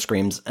game over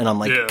screams, and I'm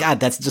like, God,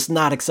 that's just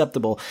not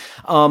acceptable.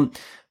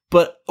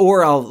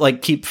 Or I'll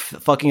like keep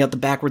fucking up the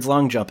backwards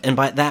long jump. And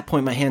by that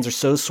point, my hands are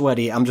so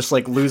sweaty. I'm just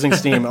like losing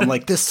steam. I'm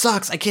like, this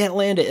sucks. I can't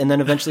land it. And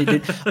then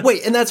eventually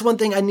wait, and that's one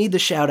thing I need to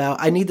shout out.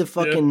 I need to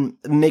fucking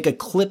make a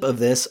clip of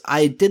this.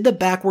 I did the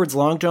backwards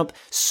long jump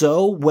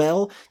so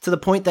well to the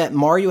point that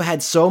Mario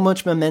had so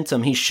much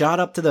momentum. He shot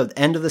up to the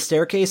end of the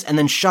staircase and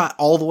then shot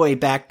all the way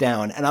back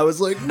down. And I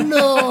was like,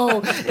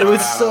 no, it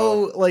was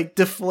so like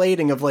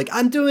deflating of like,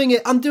 I'm doing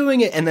it.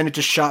 And then it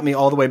just shot me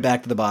all the way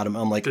back to the bottom.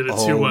 I'm like,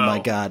 oh my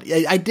God.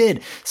 I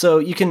did. So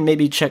you can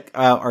maybe check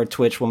out our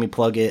Twitch when we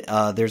plug it.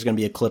 There's going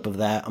to be a clip of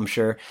that, I'm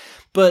sure.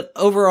 But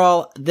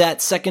overall,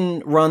 that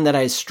second run that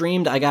I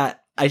streamed, I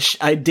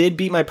did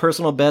beat my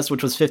personal best,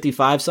 which was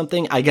 55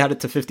 something. I got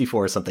it to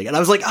 54 something. And I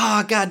was like,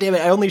 oh, God damn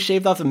it. I only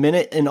shaved off a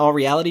minute in all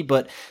reality.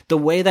 But the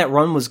way that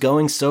run was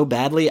going so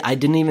badly, I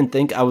didn't even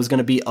think I was going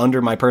to be under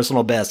my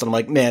personal best. And I'm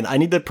like, man, I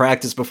need to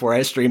practice before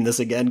I stream this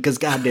again. Because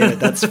God damn it,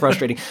 that's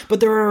frustrating. But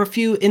there are a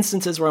few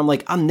instances where I'm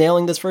like, I'm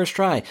nailing this first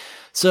try.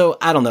 So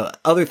I don't know.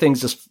 Other things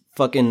just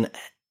fucking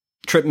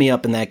trip me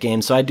up in that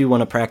game. So I do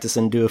want to practice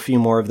and do a few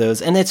more of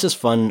those. And it's just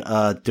fun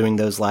doing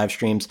those live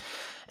streams.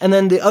 And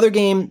then the other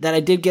game that I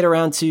did get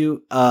around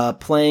to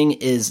playing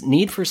is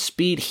Need for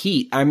Speed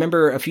Heat. I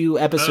remember a few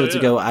episodes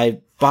ago,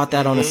 I bought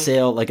that on a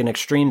sale, like an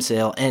extreme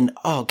sale. And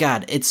oh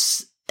God,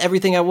 it's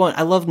everything I want.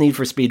 I love Need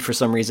for Speed for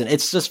some reason.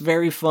 It's just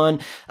very fun.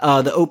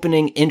 The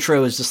opening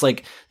intro is just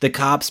like the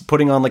cops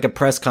putting on like a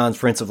press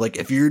conference of like,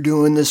 if you're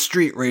doing this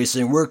street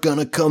racing, we're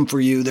gonna come for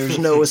you. There's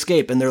no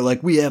escape. And they're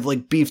like, we have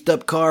like beefed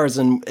up cars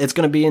and it's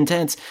gonna be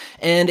intense.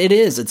 And it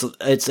is.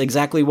 It's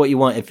exactly what you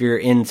want if you're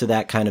into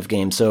that kind of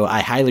game. So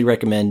I highly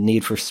recommend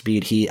Need for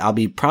Speed Heat. I'll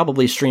be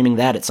probably streaming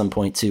that at some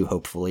point too,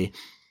 hopefully.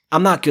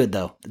 I'm not good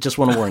though. Just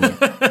want to warn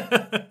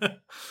you.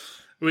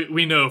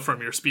 We know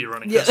from your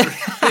speedrunning history.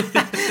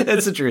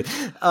 That's the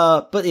truth.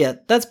 But yeah,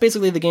 that's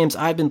basically the games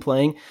I've been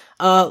playing.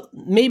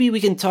 Maybe we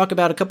can talk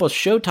about a couple of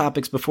show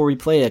topics before we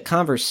play a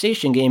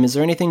conversation game. Is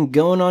there anything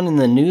going on in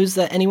the news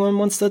that anyone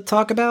wants to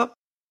talk about?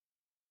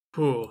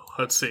 Ooh,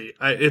 let's see.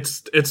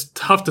 It's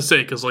tough to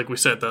say because, like we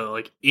said, the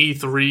like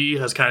E3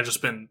 has kind of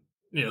just been,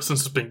 since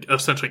it's been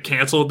essentially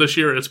canceled this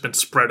year, it's been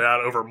spread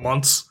out over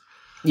months.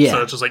 Yeah.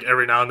 So it's just like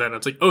every now and then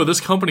it's like, oh, this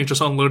company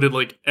just unloaded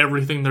like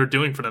everything they're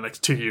doing for the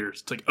next 2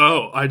 years. It's like,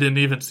 oh, I didn't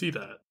even see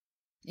that.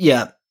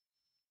 Yeah.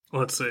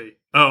 Let's see.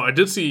 Oh, I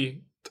did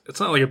see,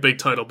 it's not like a big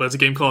title, but it's a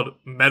game called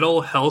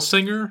Metal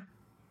Hellsinger.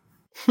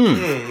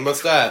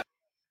 What's that?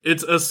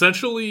 It's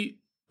essentially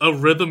a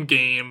rhythm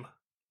game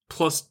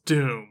plus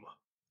Doom.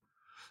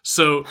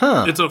 So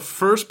it's a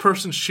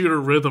first-person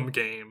shooter rhythm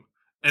game.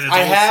 And I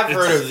have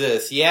heard of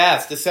this.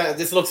 Yes,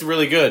 this looks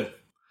really good.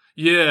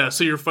 Yeah,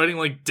 so you're fighting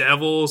like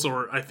devils,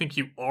 or I think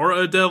you are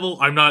a devil.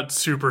 I'm not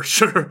super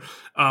sure.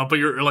 But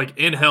you're like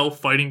in hell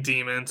fighting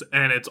demons,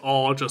 and it's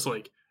all just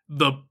like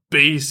the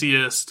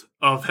basiest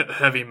of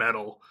heavy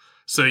metal.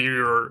 So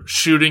you're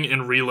shooting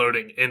and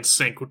reloading in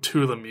sync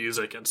to the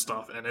music and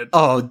stuff. And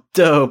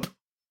dope.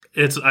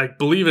 I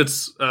believe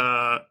it's,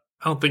 I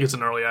don't think it's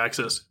in early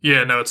access.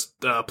 Yeah, no, it's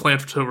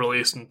planned to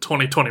release in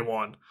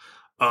 2021.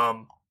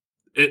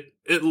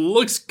 It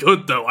looks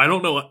good though. I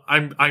don't know.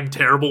 I'm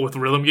terrible with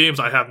rhythm games.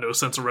 I have no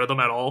sense of rhythm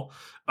at all.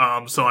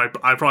 So I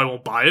probably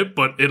won't buy it.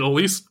 But it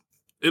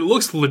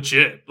looks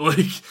legit.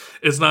 Like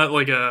it's not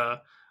like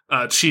a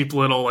cheap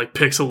little like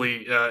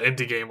pixely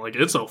indie game. Like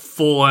it's a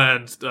full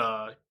end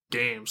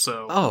game.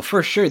 So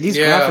for sure, these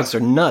graphics are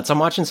nuts. I'm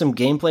watching some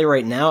gameplay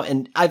right now,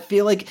 and I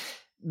feel like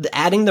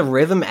adding the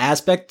rhythm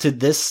aspect to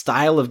this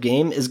style of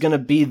game is going to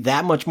be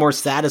that much more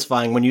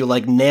satisfying when you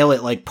like nail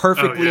it like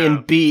perfectly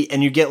in beat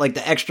and you get like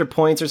the extra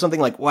points or something.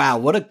 Like, wow,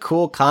 what a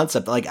cool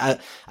concept. Like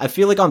I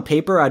feel like on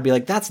paper I'd be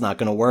like, that's not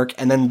going to work.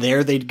 And then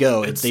there they'd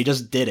go. They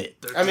just did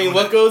it. I mean,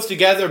 what goes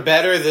together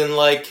better than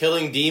like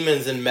killing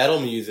demons and metal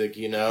music,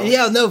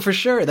 Yeah, no, for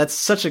sure. That's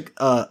such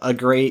a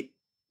great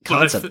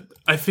concept.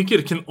 I think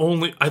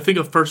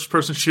a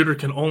first-person shooter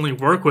can only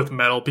work with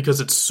metal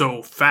because it's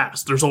so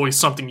fast. There's always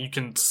something you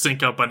can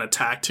sync up an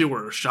attack to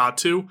or a shot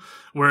to,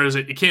 whereas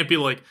it can't be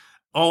like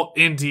all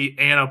indie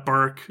Anna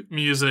Burke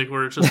music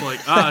where it's just like,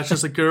 it's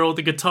just a girl with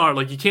a guitar.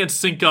 Like you can't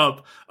sync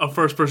up a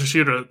first-person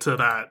shooter to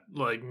that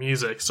like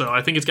music. So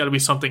I think it's got to be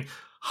something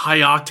high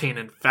octane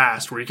and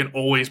fast where you can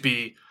always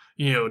be,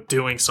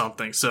 doing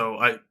something.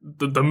 So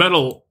the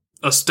metal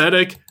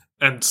aesthetic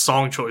and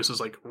song choices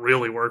like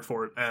really work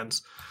for it. And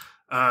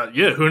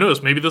who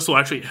knows? Maybe this will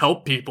actually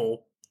help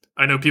people.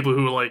 I know people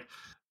who like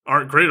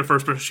aren't great at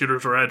first-person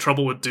shooters or had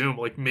trouble with Doom.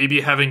 Like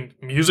maybe having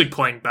music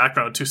playing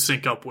background to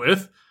sync up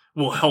with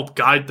will help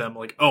guide them.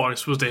 Like, oh, I'm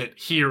supposed to hit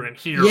here and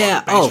here. Yeah.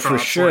 On the bass for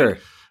drops. sure.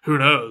 Like, who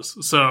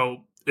knows?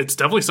 So it's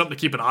definitely something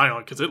to keep an eye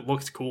on because it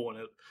looks cool,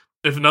 and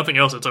if nothing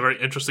else, it's a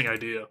very interesting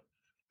idea.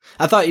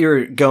 I thought you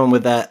were going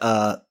with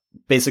that,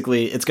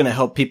 basically, it's going to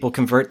help people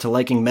convert to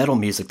liking metal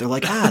music. They're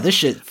like, this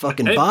shit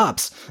fucking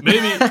bops.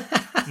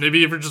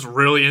 Maybe if you're just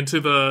really into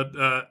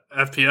the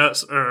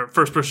FPS or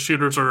first-person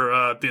shooters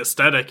or the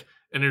aesthetic,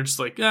 and you're just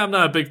like, yeah, I'm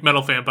not a big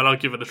metal fan, but I'll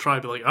give it a try.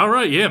 Be like, all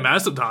right, yeah,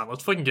 Mastodon,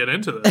 let's fucking get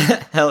into this.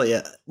 Hell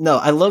yeah. No,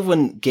 I love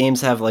when games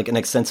have like an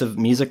extensive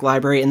music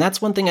library, and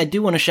that's one thing I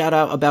do want to shout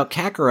out about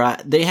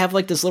Kakarot. They have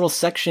like this little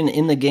section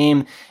in the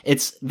game.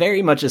 It's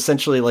very much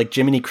essentially like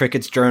Jiminy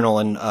Cricket's journal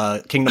in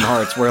Kingdom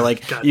Hearts, where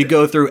like you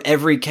go through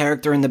every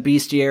character in the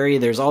bestiary.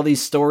 There's all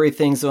these story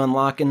things to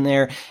unlock in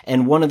there,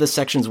 and one of the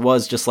sections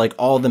was just like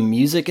all the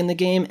music in the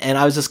game, and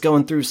I was just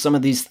going through some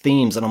of these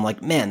themes, and I'm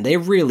like, man, they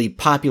really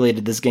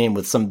populated this game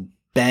with some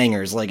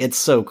bangers. Like, it's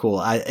so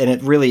cool. And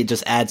it really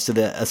just adds to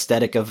the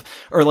aesthetic of,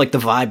 or like the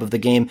vibe of the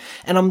game.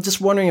 And I'm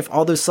just wondering if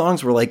all those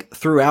songs were like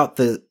throughout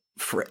the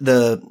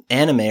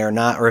anime or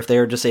not, or if they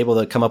were just able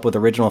to come up with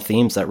original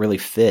themes that really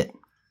fit.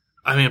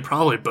 I mean,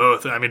 probably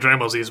both. I mean, Dragon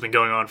Ball Z has been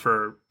going on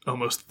for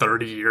almost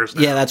 30 years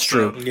now. Yeah, that's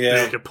true.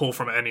 Yeah. You could pull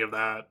from any of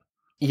that.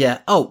 Yeah.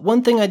 Oh,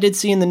 one thing I did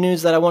see in the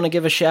news that I want to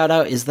give a shout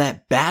out is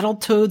that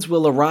Battletoads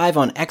will arrive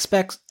on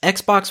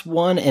Xbox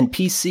One and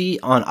PC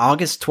on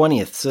August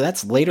 20th. So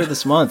that's later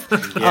this month.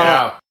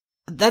 Yeah.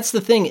 That's the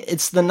thing.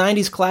 It's the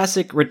 90s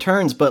classic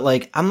returns, but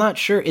like, I'm not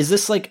sure. Is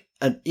this like,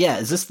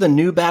 is this the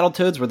new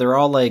Battletoads where they're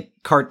all like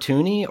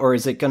cartoony, or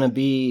is it going to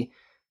be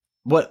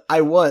what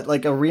I want,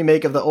 like a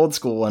remake of the old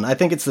school one? I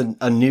think it's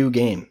a new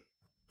game.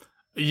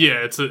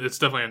 Yeah, it's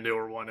definitely a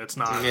newer one. It's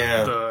not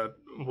the,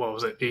 what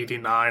was it,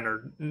 89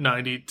 or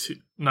 92,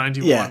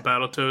 91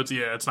 Battletoads.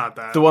 Yeah, it's not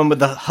that. The one with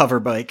the hover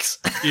bikes.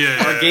 Yeah.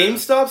 Are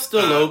GameStop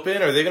still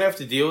open? Are they going to have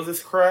to deal with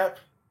this crap?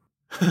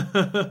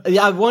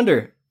 Yeah, I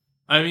wonder.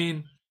 I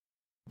mean,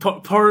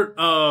 part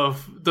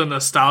of the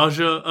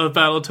nostalgia of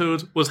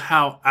Battletoads was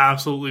how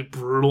absolutely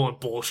brutal and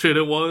bullshit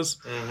it was.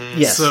 Mm-hmm.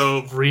 Yes.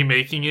 So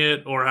remaking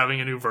it or having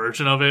a new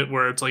version of it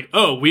where it's like,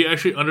 oh, we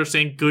actually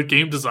understand good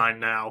game design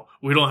now.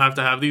 We don't have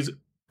to have these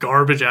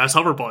garbage-ass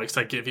hover bikes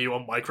that give you a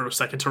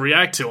microsecond to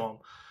react to them.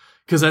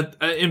 Because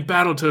in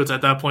Battletoads,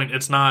 at that point,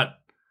 it's not...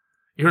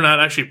 You're not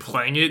actually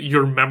playing it.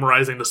 You're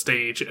memorizing the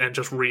stage and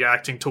just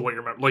reacting to what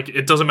you're... Like,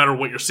 it doesn't matter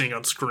what you're seeing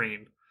on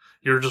screen.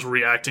 You're just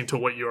reacting to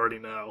what you already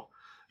know.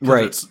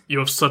 Right. You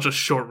have such a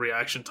short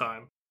reaction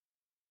time.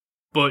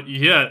 But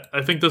yeah,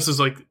 I think this is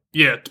like,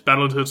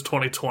 Battletoads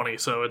 2020,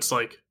 so it's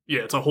like,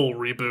 it's a whole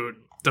reboot,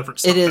 different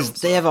style. It is.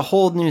 They have a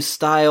whole new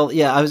style.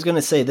 Yeah, I was going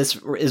to say, this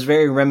is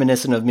very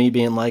reminiscent of me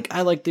being like,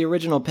 I like the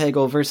original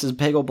Peggle versus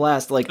Peggle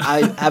Blast. Like,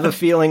 I have a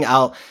feeling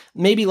I'll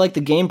maybe like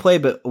the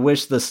gameplay, but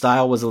wish the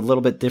style was a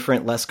little bit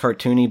different, less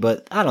cartoony,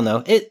 but I don't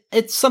know.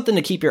 It's something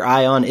to keep your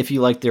eye on if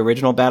you like the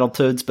original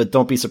Battletoads, but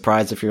don't be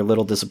surprised if you're a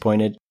little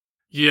disappointed.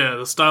 Yeah,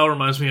 the style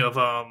reminds me of,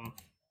 the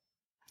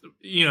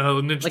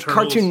Ninja like Turtles.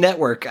 Cartoon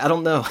Network, I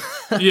don't know.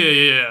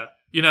 Yeah.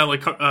 You know,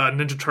 like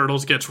Ninja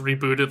Turtles gets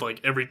rebooted like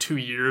every 2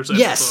 years.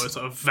 Yes. So it's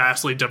a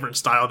vastly different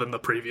style than the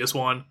previous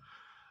one.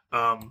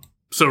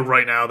 So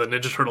right now, the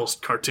Ninja Turtles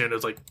cartoon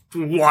is like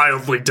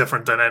wildly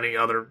different than any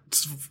other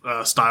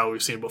style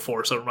we've seen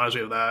before. So it reminds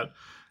me of that.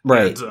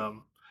 Right.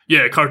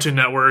 And, Cartoon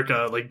Network,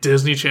 like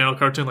Disney Channel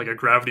cartoon, like a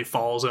Gravity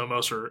Falls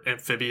almost, or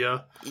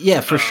Amphibia.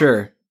 Yeah, for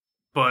sure.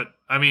 But,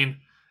 I mean...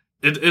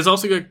 It's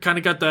also kind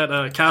of got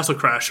that Castle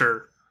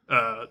Crasher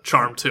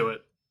charm to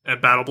it, and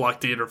Battle Block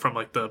Theater from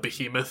like the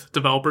Behemoth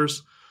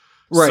developers.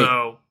 Right.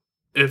 So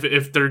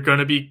if they're going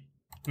to be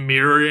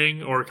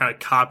mirroring or kind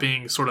of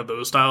copying sort of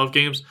those style of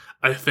games,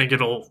 I think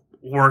it'll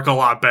work a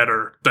lot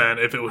better than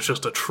if it was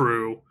just a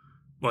true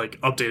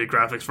like updated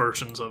graphics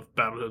versions of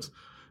Battletoads.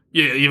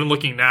 Yeah, even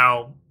looking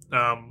now,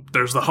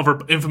 there's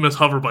the infamous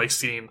hover bike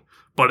scene,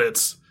 but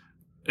it's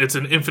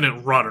an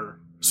infinite rudder,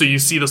 so you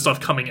see the stuff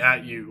coming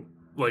at you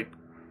like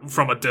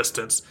from a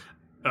distance,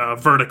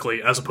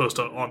 vertically, as opposed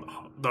to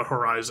on the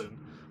horizon,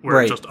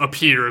 where it just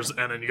appears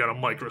and then you got a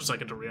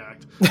microsecond to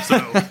react.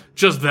 So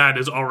just that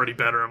is already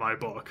better in my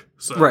book.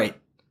 So. Right.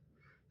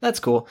 That's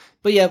cool.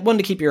 But yeah, one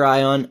to keep your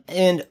eye on.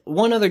 And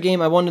one other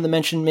game I wanted to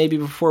mention maybe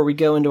before we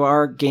go into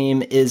our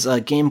game is a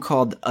game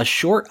called A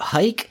Short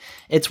Hike.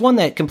 It's one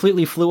that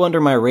completely flew under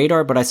my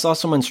radar, but I saw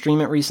someone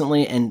stream it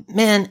recently, and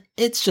man,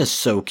 it's just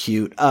so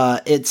cute.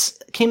 It's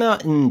came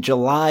out in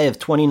July of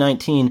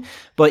 2019,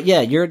 but yeah,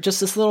 you're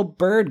just this little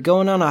bird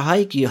going on a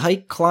hike. You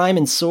hike, climb,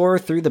 and soar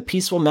through the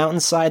peaceful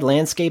mountainside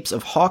landscapes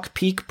of Hawk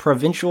Peak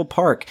Provincial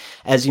Park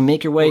as you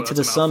make your way to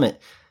the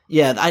summit.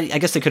 Yeah, I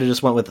guess they could have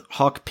just went with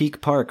Hawk Peak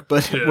Park,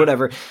 but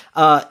whatever.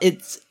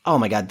 It's, oh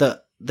my god,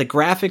 the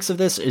graphics of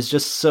this is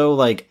just so,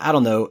 like, I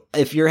don't know,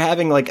 if you're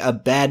having like a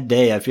bad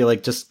day, I feel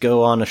like just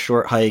go on a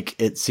short hike.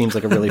 It seems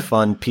like a really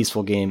fun,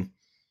 peaceful game.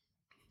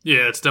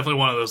 Yeah, it's definitely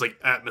one of those like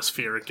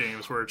atmospheric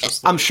games where it's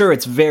just like... I'm sure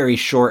it's very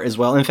short as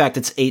well. In fact,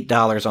 it's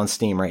 $8 on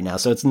Steam right now,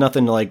 so it's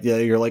nothing like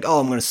you're like, oh,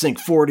 I'm going to sink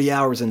 40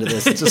 hours into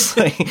this. It's just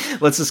like,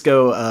 let's just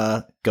go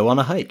on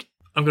a hike.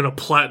 I'm going to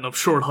platinum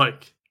short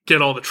hike. Get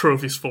all the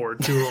trophies for it.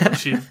 Do all the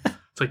achievements.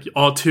 It's like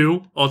all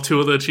two of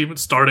the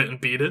achievements. Start it and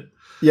beat it.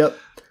 Yep.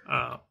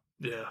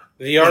 Yeah.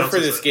 The art for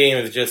this game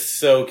is just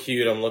so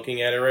cute. I'm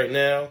looking at it right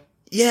now.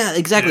 Yeah,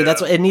 exactly. Yeah.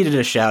 That's what it needed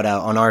a shout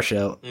out on our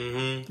show.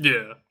 Mm-hmm.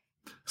 Yeah.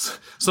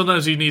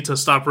 Sometimes you need to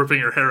stop ripping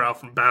your hair out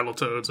from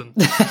Battletoads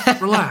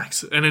and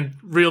relax, and then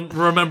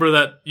remember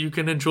that you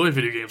can enjoy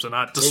video games and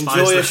not despise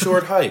them. Enjoy a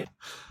short hike.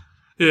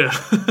 Yeah.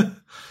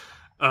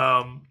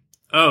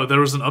 There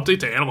was an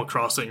update to Animal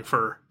Crossing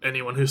for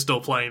anyone who's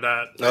still playing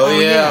that. Oh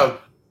yeah.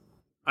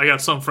 I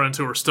got some friends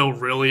who are still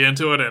really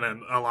into it, and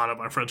then a lot of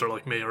my friends are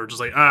like me, or just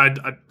like, I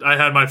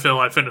had my fill,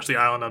 I finished the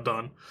island, I'm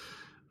done.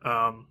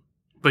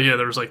 But yeah,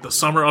 there's like the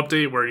summer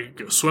update where you can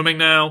go swimming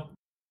now,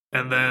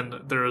 and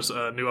then there's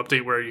a new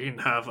update where you can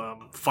have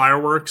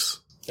fireworks.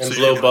 And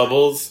blow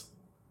bubbles.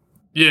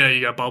 Yeah, you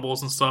got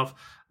bubbles and stuff.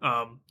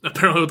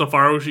 Apparently with the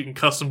fireworks, you can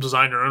custom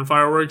design your own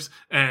fireworks,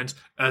 and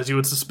as you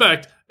would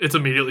suspect, it's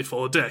immediately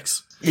full of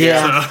dicks.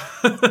 Yeah.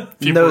 So,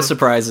 No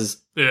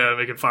surprises. Yeah,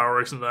 making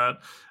fireworks and that.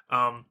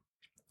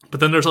 But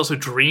then there's also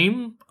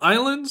Dream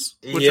Islands,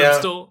 which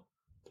I'm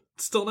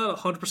still not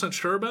 100%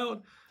 sure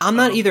about. I'm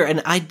not either,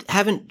 and I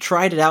haven't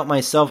tried it out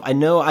myself. I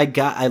know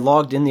I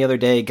logged in the other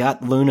day,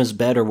 got Luna's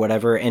bed or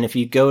whatever, and if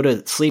you go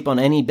to sleep on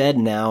any bed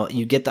now,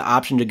 you get the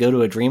option to go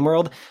to a dream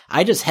world.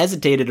 I just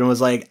hesitated and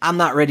was like, I'm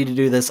not ready to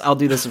do this. I'll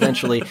do this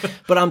eventually.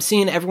 But I'm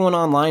seeing everyone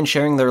online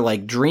sharing their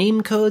like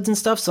dream codes and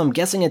stuff, so I'm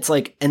guessing it's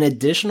like an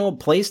additional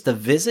place to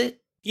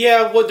visit.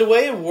 Yeah, the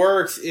way it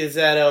works is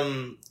that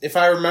if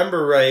I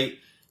remember right,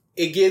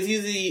 it gives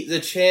you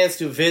the chance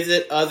to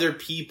visit other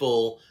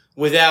people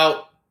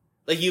without,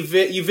 like, you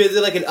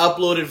visit like an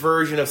uploaded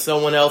version of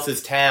someone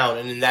else's town,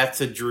 and then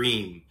that's a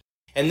dream.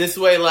 And this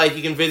way, like,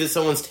 you can visit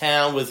someone's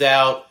town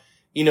without,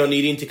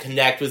 needing to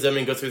connect with them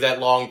and go through that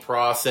long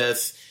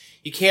process.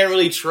 You can't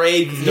really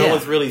trade because no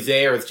one's really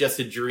there. It's just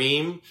a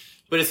dream.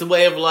 But it's a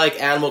way of, like,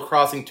 Animal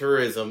Crossing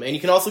tourism. And you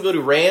can also go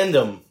to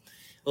random,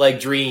 like,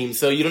 dreams.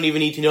 So you don't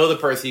even need to know the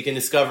person. You can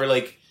discover,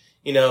 like,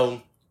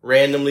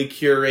 randomly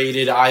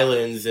curated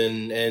islands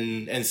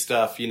and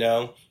stuff,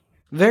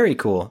 Very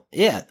cool.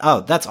 Yeah.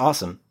 Oh, that's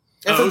awesome.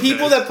 And for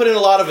people that put in a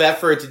lot of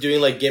effort to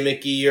doing like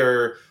gimmicky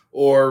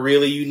or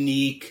really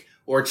unique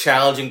or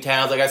challenging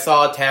towns, like I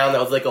saw a town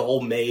that was like a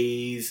whole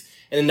maze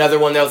and another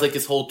one that was like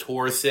this whole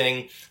tour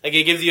thing. Like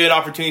it gives you an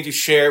opportunity to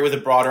share it with a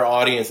broader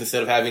audience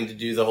instead of having to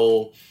do the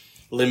whole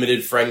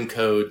limited friend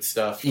code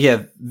stuff.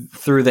 Yeah,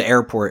 through the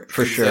airport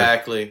for sure.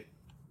 Exactly.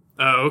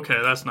 Oh, okay,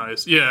 that's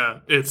nice. Yeah,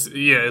 it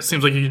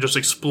seems like you can just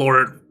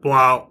explore it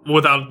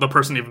without the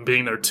person even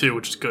being there too,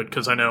 which is good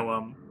because I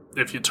know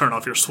if you turn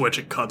off your Switch,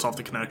 it cuts off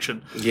the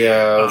connection.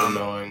 Yeah, that was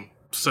annoying.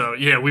 So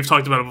yeah, we've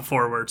talked about it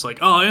before, where it's like,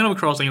 oh, Animal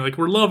Crossing, like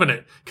we're loving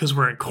it because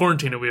we're in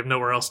quarantine and we have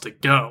nowhere else to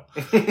go.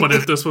 But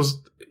if this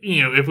was,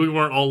 if we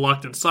weren't all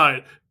locked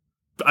inside,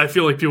 I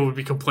feel like people would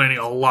be complaining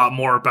a lot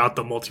more about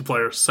the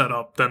multiplayer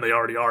setup than they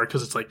already are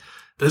because it's like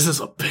this is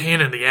a pain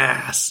in the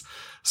ass.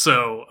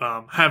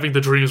 So having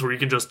the dreams where you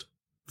can just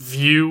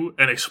view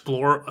and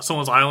explore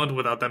someone's island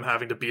without them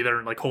having to be there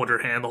and like hold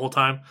your hand the whole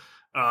time.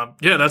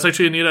 That's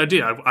actually a neat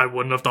idea. I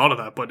wouldn't have thought of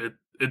that, but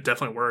it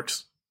definitely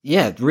works.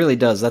 Yeah, it really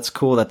does. That's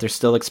cool that they're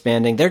still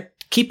expanding. They're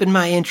keeping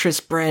my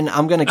interest, Bren.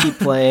 I'm going to keep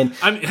playing.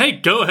 I mean, hey,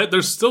 go ahead.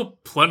 There's still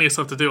plenty of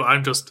stuff to do.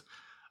 I'm just,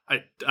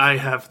 I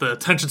have the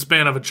attention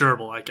span of a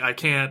gerbil. I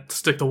can't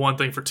stick to one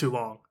thing for too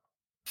long.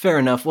 Fair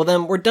enough. Well,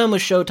 then we're done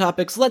with show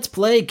topics. Let's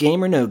play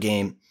Game or No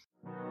Game.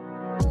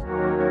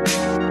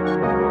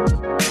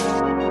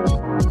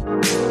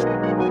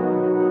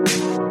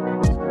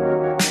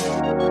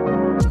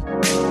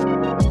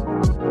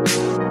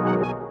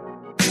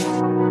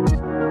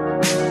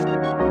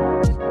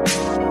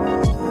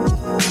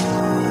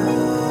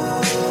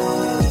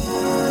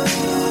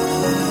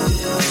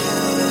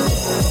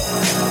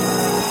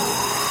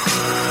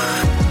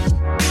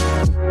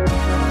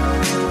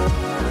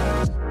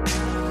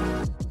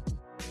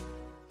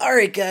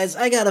 Alright guys,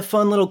 I got a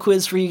fun little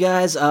quiz for you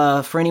guys.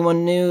 For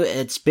anyone new,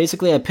 it's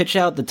basically I pitch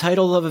out the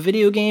title of a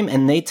video game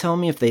and they tell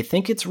me if they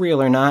think it's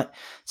real or not.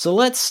 So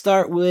let's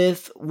start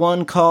with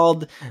one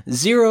called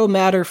Zero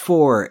Matter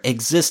 4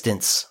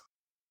 Existence.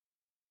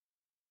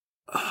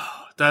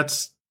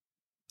 That's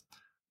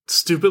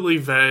stupidly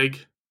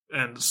vague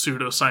and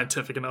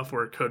pseudo-scientific enough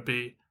where it could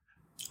be.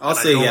 I'll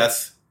say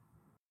yes.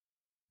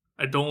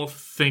 I don't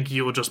think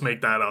you'll just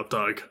make that up,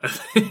 Doug.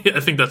 I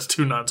think that's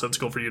too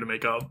nonsensical for you to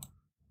make up.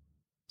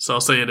 So I'll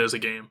say it is a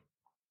game.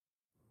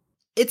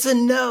 It's a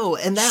no,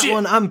 and that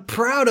one I'm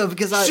proud of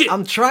because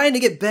I'm trying to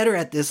get better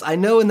at this. I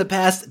know in the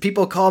past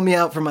people call me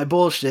out for my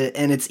bullshit,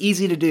 and it's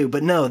easy to do,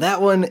 but no,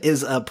 that one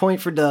is a point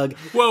for Doug.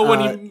 Well,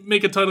 when you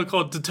make a title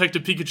called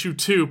Detective Pikachu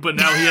 2, but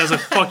now he has a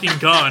fucking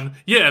gun,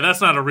 yeah,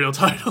 that's not a real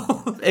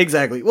title.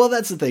 Exactly. Well,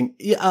 that's the thing.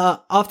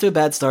 Off to a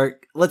bad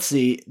start. Let's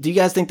see. Do you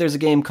guys think there's a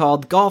game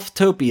called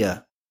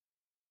Golftopia?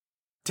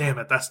 Damn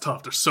it, that's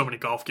tough. There's so many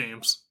golf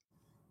games.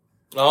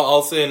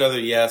 I'll say another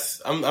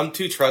yes. I'm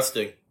too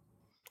trusting.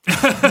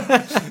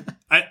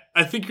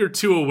 I think you're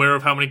too aware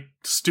of how many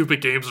stupid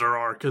games there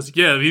are. Because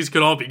these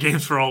could all be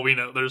games for all we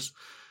know. There's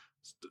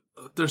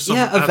some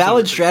a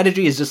valid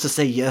strategy is just to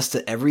say yes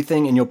to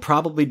everything, and you'll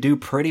probably do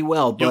pretty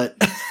well. But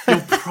you'll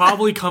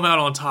probably come out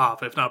on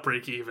top, if not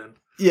break even.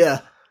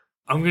 Yeah,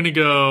 I'm gonna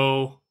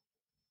go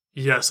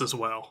Yes, as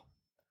well.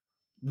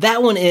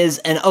 That one is,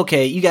 and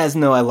okay, you guys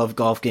know I love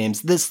golf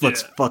games. This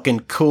looks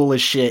fucking cool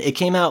as shit. It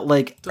came out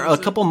like a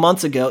couple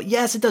months ago.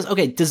 Yes, it does.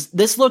 Okay,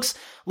 this looks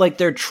like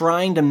they're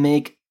trying to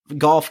make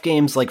golf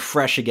games like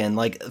fresh again.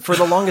 Like for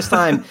the longest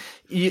time,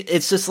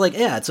 it's just like,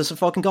 yeah, it's just a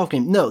fucking golf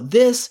game. No,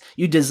 this,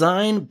 you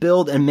design,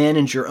 build, and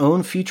manage your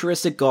own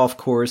futuristic golf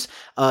course.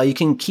 You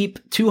can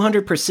keep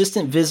 200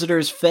 persistent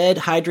visitors fed,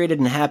 hydrated,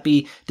 and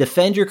happy,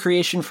 defend your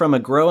creation from a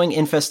growing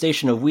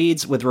infestation of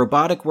weeds with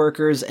robotic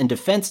workers and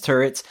defense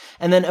turrets,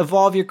 and then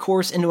evolve your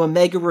course into a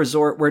mega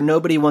resort where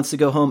nobody wants to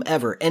go home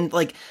ever. And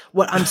like,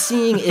 what I'm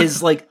seeing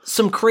is like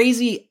some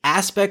crazy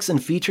aspects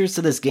and features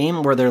to this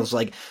game where there's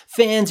like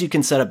fans you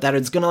can set up that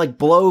it's gonna like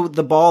blow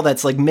the ball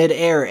that's like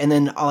mid-air, and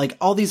then like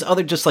all these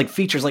other just like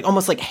features, like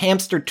almost like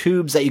hamster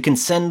tubes that you can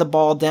send the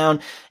ball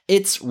down.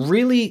 It's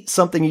really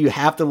something you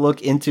have to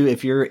look into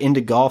if you're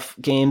into golf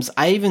games.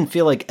 I even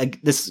feel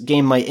like this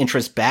game might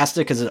interest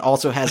Basta because it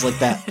also has like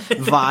that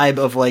vibe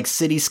of like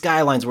city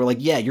skylines where like,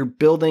 yeah, you're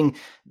building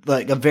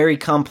like a very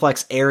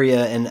complex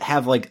area and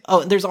have like,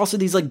 oh, there's also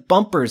these like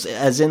bumpers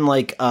as in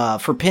like,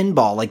 for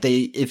pinball, like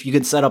if you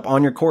could set up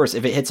on your course,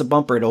 if it hits a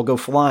bumper, it'll go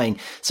flying.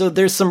 So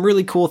there's some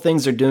really cool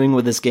things they're doing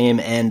with this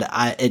game. And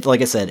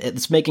like I said,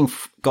 it's making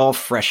golf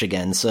fresh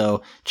again.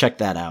 So check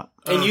that out.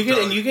 And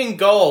you can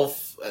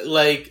golf.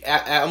 Like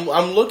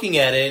I'm looking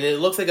at it, and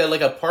it looks like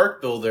a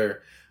park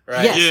builder,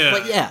 right?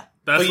 Yes, yeah.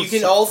 But you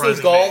can also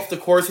golf the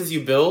courses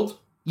you build.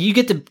 You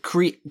get to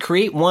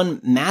create one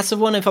massive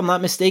one, if I'm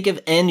not mistaken,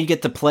 and you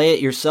get to play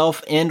it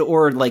yourself, and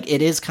or like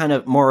it is kind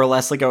of more or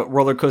less like a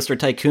roller coaster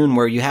tycoon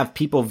where you have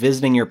people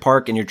visiting your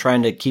park and you're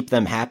trying to keep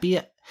them happy.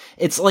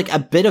 It's like a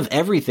bit of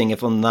everything,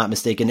 if I'm not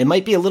mistaken. It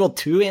might be a little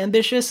too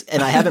ambitious,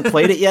 and I haven't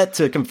played it yet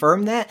to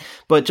confirm that,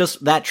 but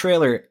just that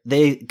trailer,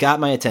 they got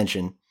my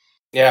attention.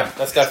 Yeah,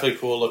 that's definitely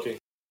cool looking.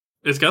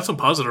 It's got some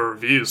positive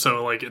reviews,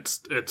 so like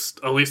it's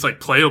at least like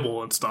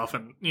playable and stuff,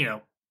 and you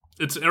know,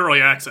 it's early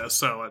access,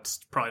 so it's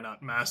probably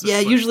not massive.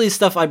 Yeah, usually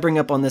stuff I bring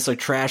up on this are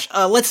trash.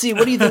 Let's see,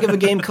 what do you think of a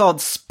game called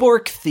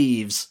Spork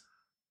Thieves?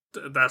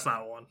 That's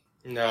not one.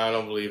 No, I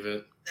don't believe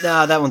it.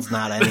 No, that one's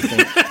not anything.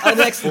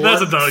 Next one.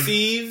 That's a dog.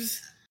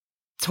 Thieves?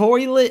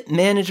 Toilet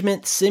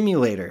Management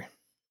Simulator.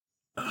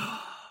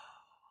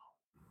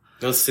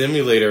 Those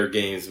simulator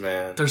games,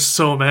 man. There's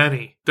so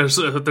many. There's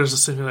a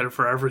simulator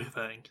for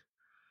everything.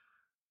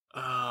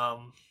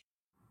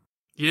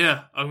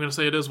 Yeah, I'm gonna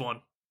say it is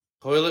one.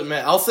 Toilet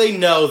man. I'll say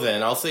no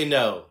then. I'll say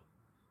no.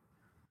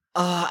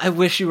 I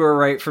wish you were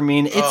right,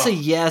 Fermin. It's a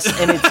yes,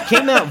 and it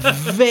came out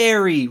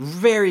very,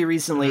 very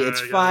recently. It's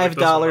 $5,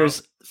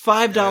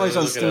 $5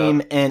 on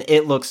Steam, and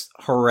it looks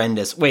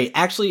horrendous. Wait,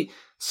 actually,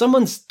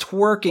 someone's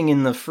twerking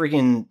in the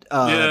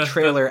friggin'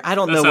 trailer. I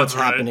don't know what's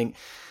happening.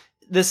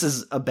 This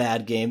is a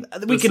bad game.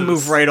 We can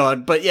move right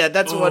on, but yeah,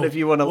 that's one if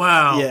you want to.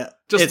 Wow. Yeah,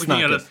 just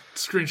looking at a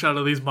screenshot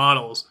of these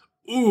models.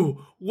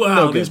 Ooh,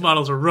 wow, these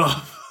models are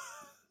rough.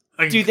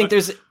 Do you think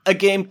there's a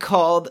game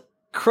called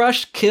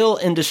Crush, Kill,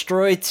 and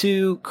Destroy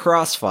 2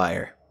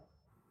 Crossfire?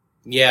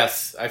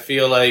 Yes, I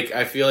feel like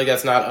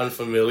that's not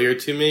unfamiliar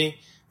to me.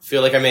 I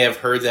feel like I may have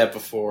heard that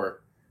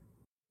before.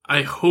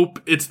 I hope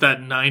it's that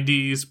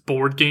 90s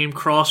board game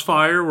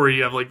Crossfire where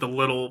you have like the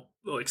little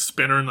like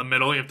spinner in the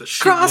middle. You have to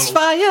shoot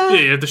Crossfire.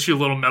 You have to shoot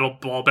little metal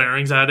ball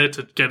bearings at it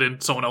to get in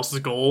someone else's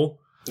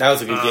goal. That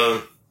was a good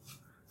game.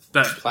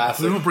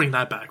 Classic. We will bring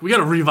that back. We got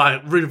to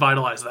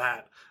revitalize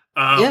that.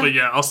 But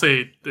yeah, I'll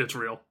say it's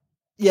real.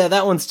 Yeah,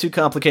 that one's too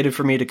complicated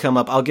for me to come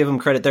up. I'll give him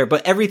credit there.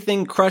 But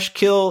everything Crush,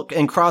 Kill,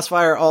 and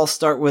Crossfire all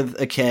start with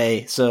a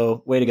K.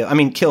 So way to go. I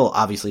mean, Kill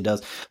obviously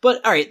does.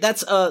 But all right,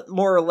 that's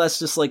more or less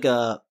just like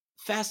a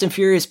Fast and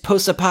Furious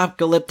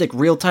post-apocalyptic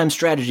real-time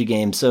strategy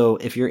game. So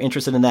if you're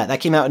interested in that, that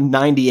came out in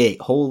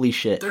 '98. Holy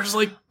shit! There's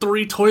like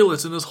 3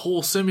 toilets in this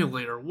whole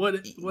simulator.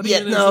 What even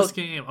is this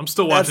game? I'm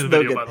still watching the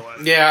video, by the way.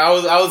 Yeah, I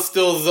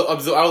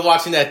was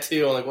watching that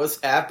too. I'm like,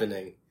 what's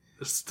happening?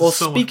 Well,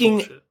 so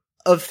speaking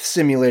of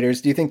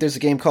simulators, do you think there's a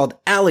game called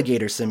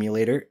Alligator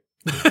Simulator?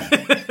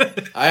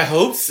 I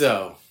hope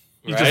so.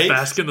 You just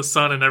bask in the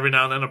sun, and every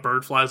now and then a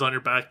bird flies on your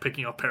back,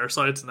 picking up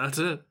parasites, and that's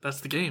it. That's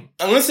the game.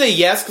 I'm going to say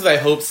yes because I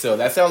hope so.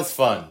 That sounds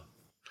fun.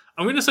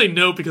 I'm going to say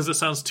no because it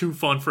sounds too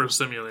fun for a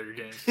simulator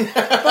game. Fuck,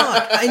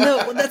 I know.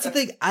 Well, that's the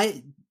thing.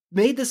 I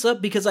made this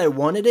up because I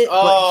wanted it,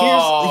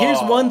 but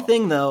here's one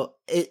thing, though.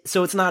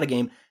 So it's not a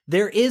game.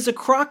 There is a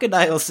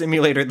crocodile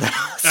simulator, though.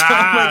 So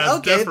I'm like,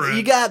 okay, different.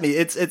 You got me.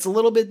 It's a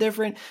little bit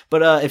different,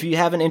 but if you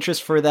have an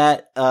interest for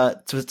that,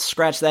 to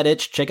scratch that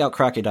itch, check out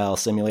Crocodile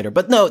Simulator.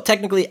 But no,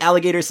 technically,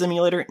 Alligator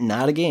Simulator,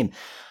 not a game.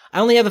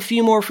 I only have a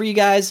few more for you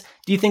guys.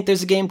 Do you think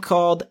there's a game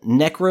called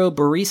Necro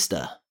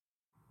Barista?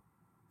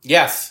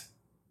 Yes.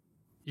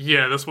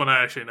 Yeah, this one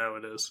I actually know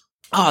it is.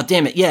 Oh,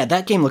 damn it. Yeah,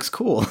 that game looks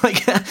cool.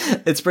 Like,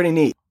 it's pretty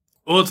neat.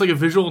 Well, it's like a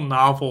visual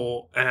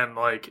novel, and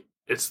like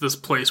it's this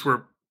place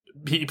where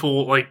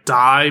people like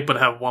die but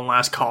have one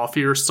last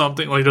coffee or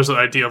something. Like there's an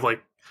idea of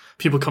like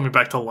people coming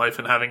back to life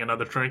and having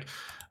another drink.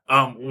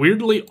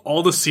 Weirdly,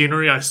 all the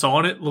scenery I saw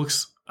in it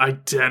looks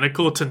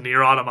identical to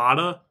Nier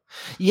Automata.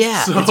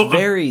 Yeah, so, it's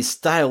very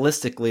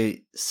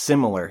stylistically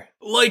similar.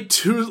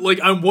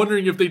 I'm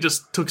wondering if they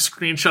just took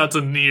screenshots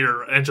of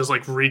Nier and just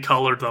like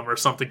recolored them or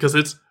something,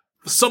 because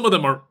some of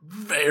them are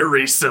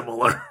very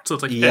similar. So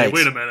it's like, Yikes. Hey,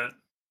 wait a minute.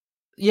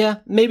 Yeah,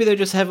 maybe they're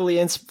just heavily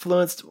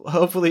influenced.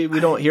 Hopefully we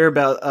don't hear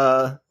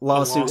about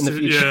lawsuit in the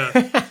future.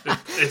 Yeah.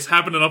 It's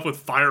happening up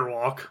with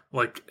Firewalk.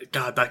 Like,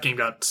 God, that game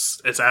got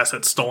its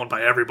assets stolen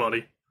by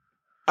everybody.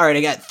 All right,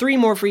 I got 3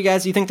 more for you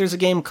guys. You think there's a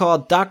game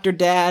called Dr.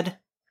 Dad?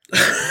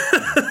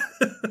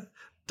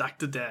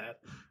 Dr. Dad.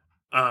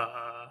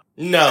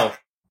 No.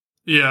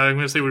 Yeah, I'm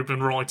going to say we've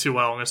been rolling too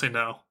well. I'm going to say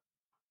no.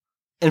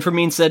 And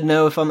Fermin said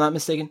no, if I'm not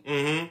mistaken.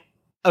 Mm-hmm.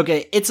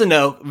 Okay, it's a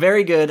no.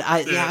 Very good.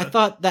 I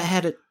thought that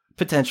had a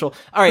potential.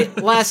 All right,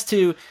 last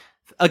 2.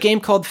 A game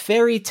called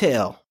Fairy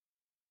Tale.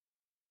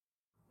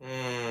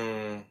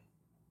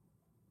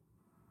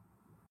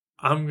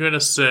 I'm going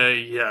to say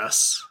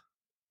yes.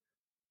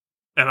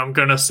 And I'm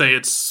going to say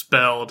it's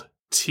spelled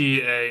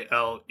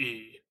Tale.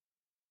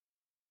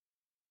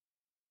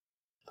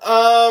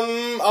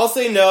 I'll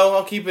say no.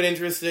 I'll keep it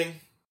interesting.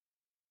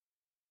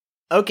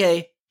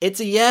 Okay, it's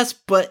a yes,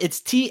 but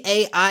it's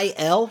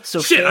Tail.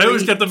 So shit, I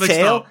always get them mixed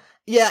up.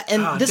 Yeah,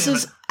 and this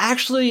is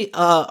actually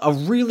a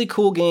really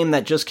cool game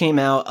that just came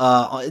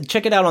out.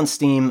 Check it out on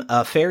Steam.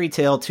 Fairy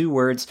Tale, 2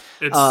 words.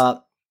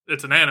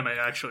 It's an anime,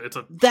 actually.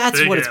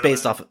 That's what it's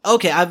based off of.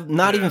 Okay, I'm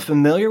not even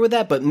familiar with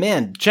that, but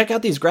man, check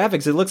out these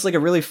graphics. It looks like a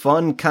really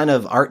fun kind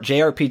of art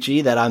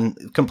JRPG that I'm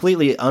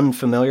completely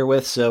unfamiliar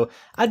with, so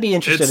I'd be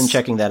interested in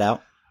checking that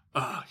out.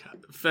 Oh, God.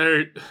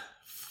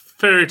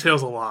 Fairy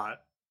Tale's a lot.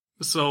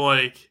 So,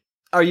 like...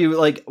 Are you,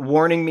 like,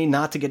 warning me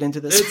not to get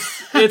into this?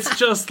 It's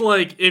just,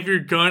 like, if you're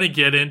gonna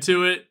get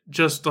into it,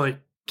 just,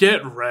 like,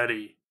 get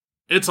ready.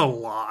 It's a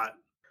lot.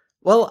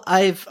 Well,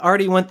 I've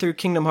already went through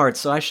Kingdom Hearts,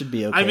 so I should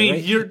be okay. I mean,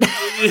 right?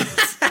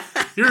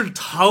 your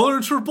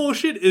tolerance for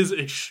bullshit is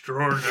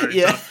extraordinary.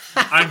 Yeah.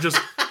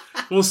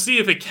 We'll see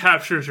if it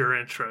captures your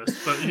interest,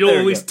 but you'll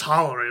at least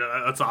tolerate it.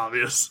 That's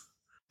obvious.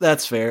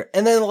 That's fair.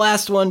 And then the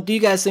last one, do you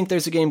guys think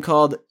there's a game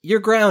called You're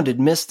Grounded,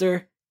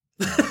 Mister?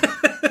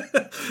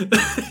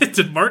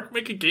 Did Mark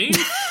make a game?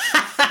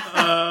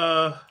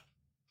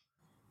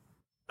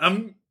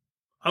 I'm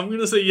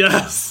gonna say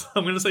yes.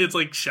 I'm gonna say it's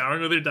like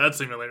showering with your dad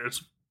simulator.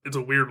 It's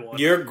a weird one.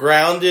 You're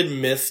Grounded,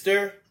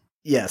 Mister?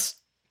 Yes.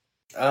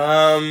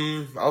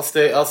 I'll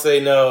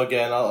say no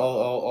again.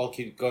 I'll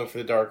keep going for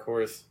the dark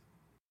horse.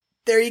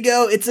 There you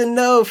go. It's a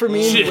no for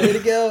me. Shit. Way to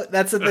go.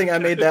 That's the thing. I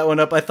made that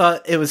one up. I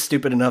thought it was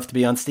stupid enough to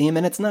be on Steam,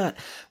 and it's not.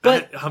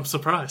 But I'm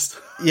surprised.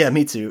 Yeah,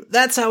 me too.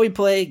 That's how we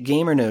play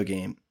Game or No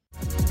Game.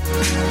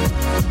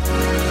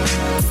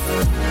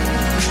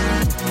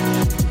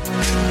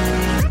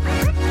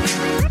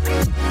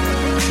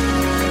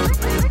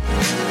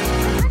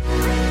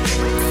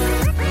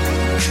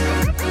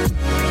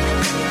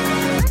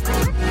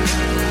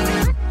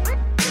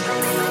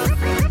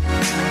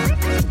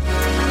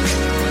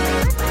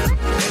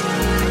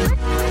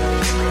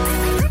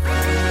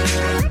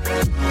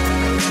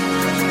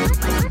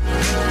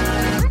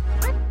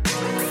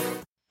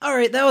 All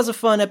right, that was a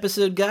fun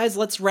episode, guys.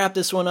 Let's wrap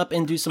this one up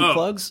and do some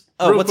plugs.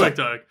 Oh, real quick,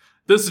 Doug.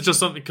 This is just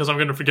something because I'm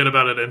going to forget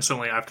about it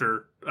instantly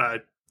after I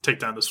take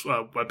down this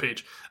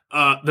webpage.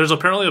 There's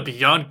apparently a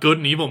Beyond Good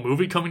and Evil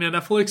movie coming to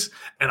Netflix,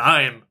 and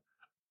I am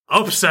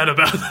upset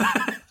about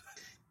that.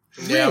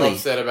 Yeah, I'm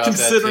upset about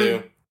that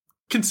too.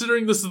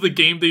 Considering this is the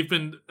game they've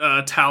been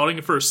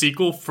touting for a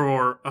sequel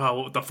for,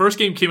 the first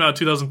game came out in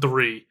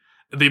 2003,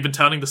 and they've been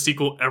touting the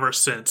sequel ever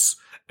since.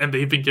 And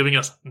they've been giving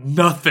us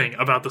nothing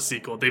about the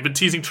sequel. They've been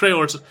teasing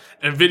trailers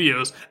and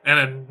videos and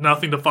then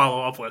nothing to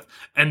follow up with.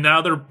 And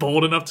now they're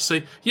bold enough to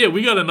say, yeah,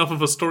 we got enough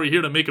of a story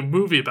here to make a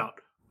movie about.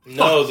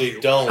 No, they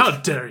don't. How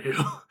dare you?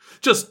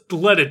 Just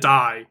let it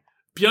die.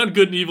 Beyond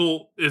Good and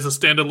Evil is a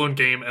standalone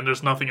game, and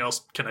there's nothing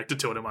else connected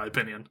to it, in my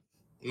opinion.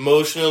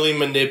 Emotionally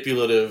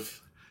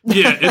manipulative.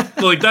 Yeah,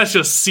 that's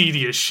just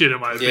seedy as shit, in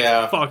my opinion.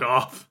 Yeah. Fuck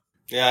off.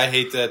 Yeah, I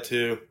hate that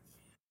too.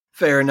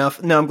 Fair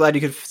enough. No, I'm glad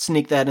you could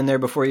sneak that in there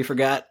before you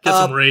forgot. Get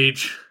some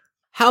rage.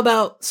 How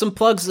about some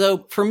plugs, though?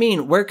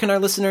 Fermin, where can our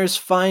listeners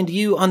find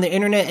you on the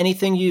internet?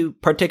 Anything you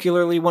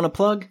particularly want to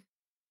plug?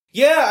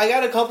 Yeah, I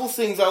got a couple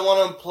things I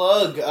want to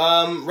plug.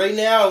 Right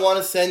now, I want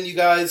to send you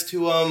guys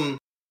to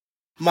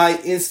my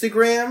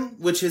Instagram,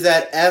 which is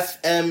at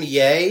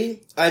FMYay.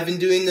 I've been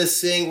doing this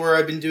thing where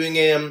I've been doing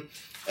a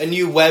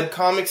new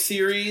webcomic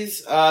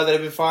series that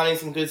I've been finding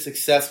some good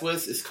success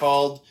with. It's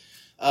called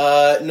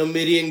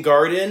Nomidian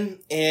Garden,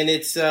 and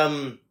it's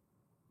a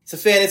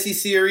fantasy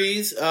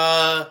series.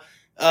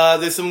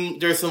 There's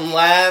some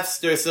laughs,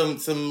 there's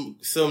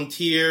some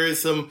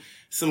tears,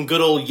 some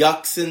good old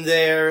yucks in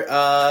there.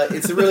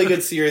 It's a really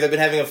good series. I've been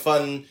having a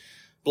fun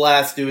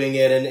blast doing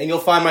it, and you'll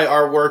find my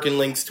artwork and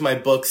links to my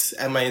books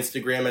and my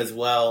Instagram as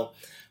well.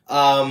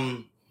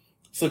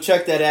 So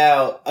check that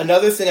out.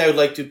 Another thing I would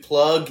like to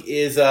plug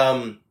is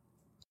I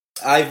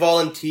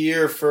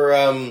volunteer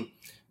for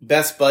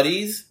Best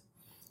Buddies,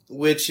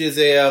 which is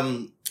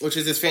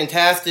this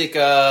fantastic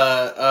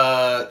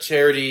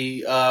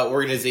charity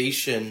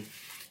organization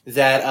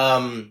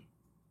that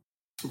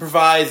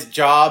provides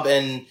job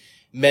and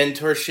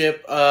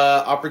mentorship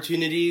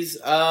opportunities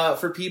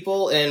for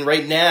people. And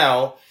right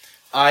now,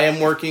 I am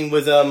working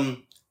with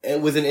an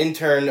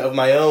intern of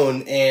my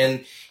own,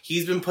 and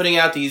he's been putting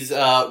out these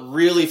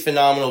really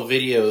phenomenal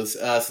videos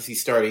since he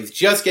started. He's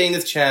just getting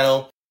this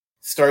channel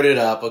started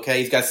up, okay?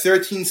 He's got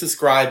 13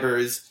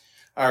 subscribers,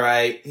 all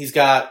right? He's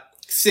got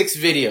 6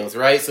 videos,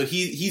 right? So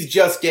he's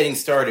just getting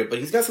started, but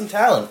he's got some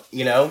talent,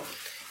 you know?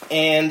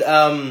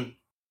 And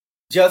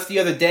just the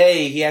other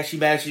day, he actually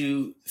managed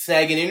to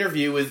snag an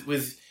interview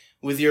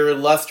with your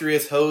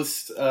illustrious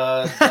hosts,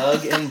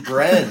 Doug and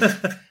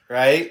Bren,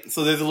 right?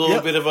 So there's a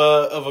little bit of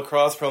a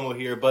cross promo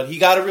here, but he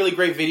got a really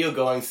great video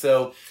going.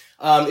 So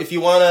if you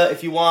want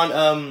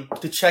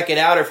to check it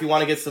out, or if you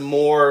want to get some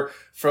more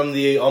from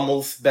the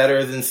Almost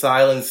Better Than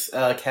Silence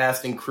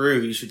cast and crew,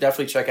 you should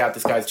definitely check out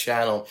this guy's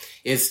channel.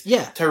 It's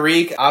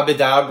Tariq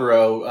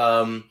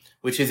Abedabro,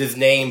 which is his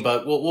name,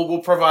 but we'll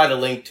provide a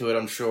link to it,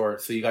 I'm sure,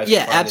 so you guys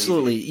can find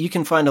absolutely. You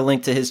can find a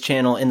link to his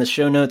channel in the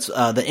show notes.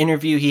 The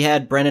interview he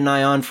had Brendan and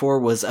I on for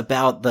was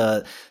about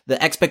the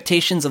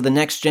expectations of the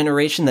next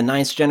generation, the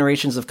 9th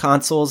generations of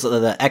consoles,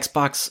 the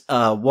Xbox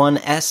One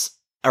S.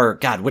 Or,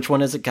 God, which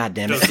one is it? God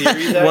damn it.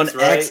 Series X, One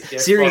right?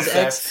 X, Series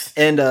X,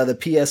 and the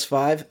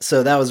PS5.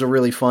 So that was a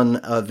really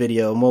fun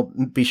video, and we'll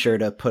be sure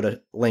to put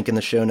a link in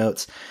the show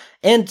notes.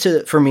 And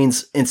for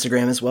Mean's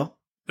Instagram as well.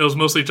 It was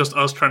mostly just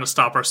us trying to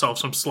stop ourselves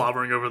from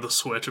slobbering over the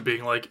Switch and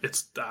being like,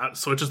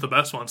 Switch is the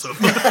best one so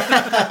far.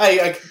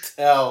 I can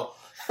tell.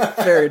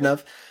 Fair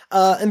enough.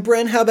 And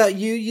Bren, how about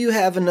you? You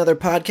have another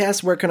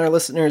podcast. Where can our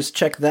listeners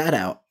check that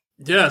out?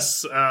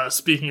 Yes.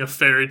 Speaking of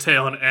fairy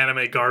tale and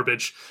anime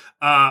garbage,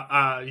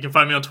 you can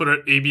find me on Twitter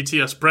at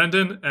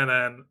ABTSBrendan, and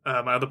then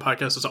my other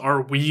podcast is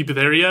Are Weeb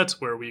There Yet?,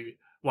 where we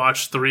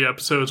watch 3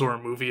 episodes or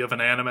a movie of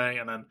an anime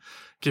and then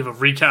give a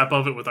recap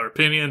of it with our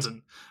opinions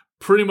and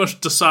pretty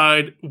much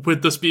decide,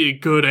 would this be a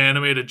good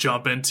anime to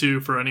jump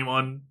into for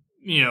anyone,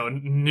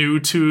 new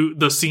to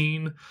the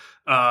scene?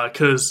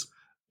 Because,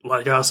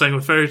 like I was saying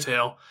with Fairy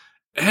Tail,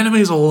 anime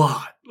is a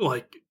lot,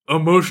 like,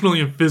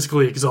 emotionally and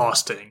physically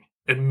exhausting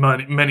in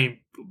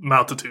many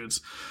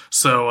multitudes.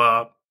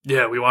 So,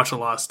 we watch a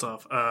lot of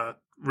stuff.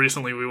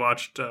 Recently we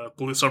watched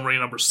Blue Submarine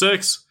number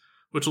 6,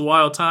 which was a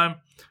wild time.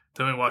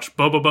 Then we watched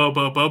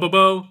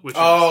Bobobo, which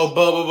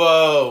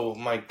Bobobo,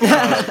 my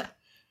God.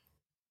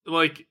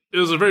 Like, it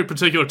was a very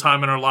particular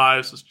time in our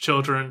lives as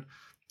children,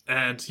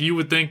 and you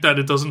would think that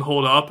it doesn't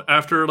hold up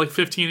after,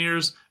 15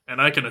 years,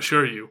 and I can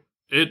assure you,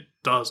 it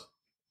does.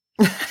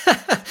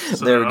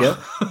 So, there we go.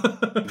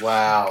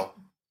 Wow.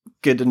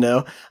 Good to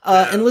know.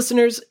 And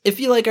listeners, if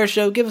you like our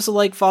show, give us a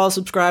like, follow,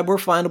 subscribe. We're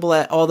findable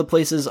at all the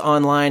places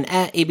online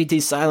at ABT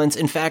Silence.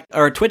 In fact,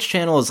 our Twitch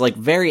channel is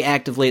very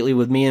active lately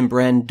with me and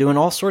Bren doing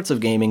all sorts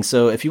of gaming.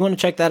 So if you want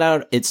to check that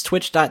out, it's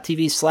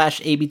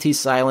twitch.tv/ABT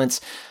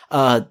Silence.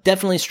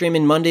 Definitely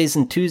streaming Mondays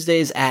and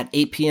Tuesdays at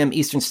 8 p.m.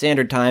 Eastern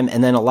Standard Time,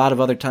 and then a lot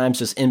of other times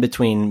just in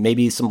between,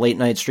 maybe some late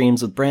night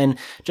streams with Bren.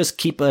 Just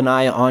keep an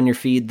eye on your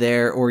feed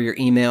there or your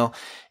email.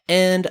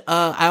 And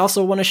I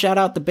also want to shout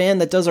out the band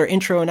that does our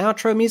intro and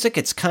outro music.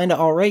 It's Kinda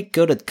Alright.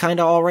 Go to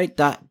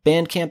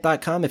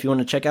kindaallright.bandcamp.com if you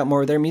want to check out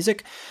more of their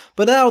music.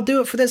 But that'll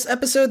do it for this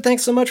episode.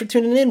 Thanks so much for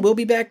tuning in. We'll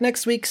be back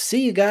next week.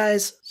 See you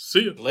guys.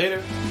 See you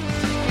later.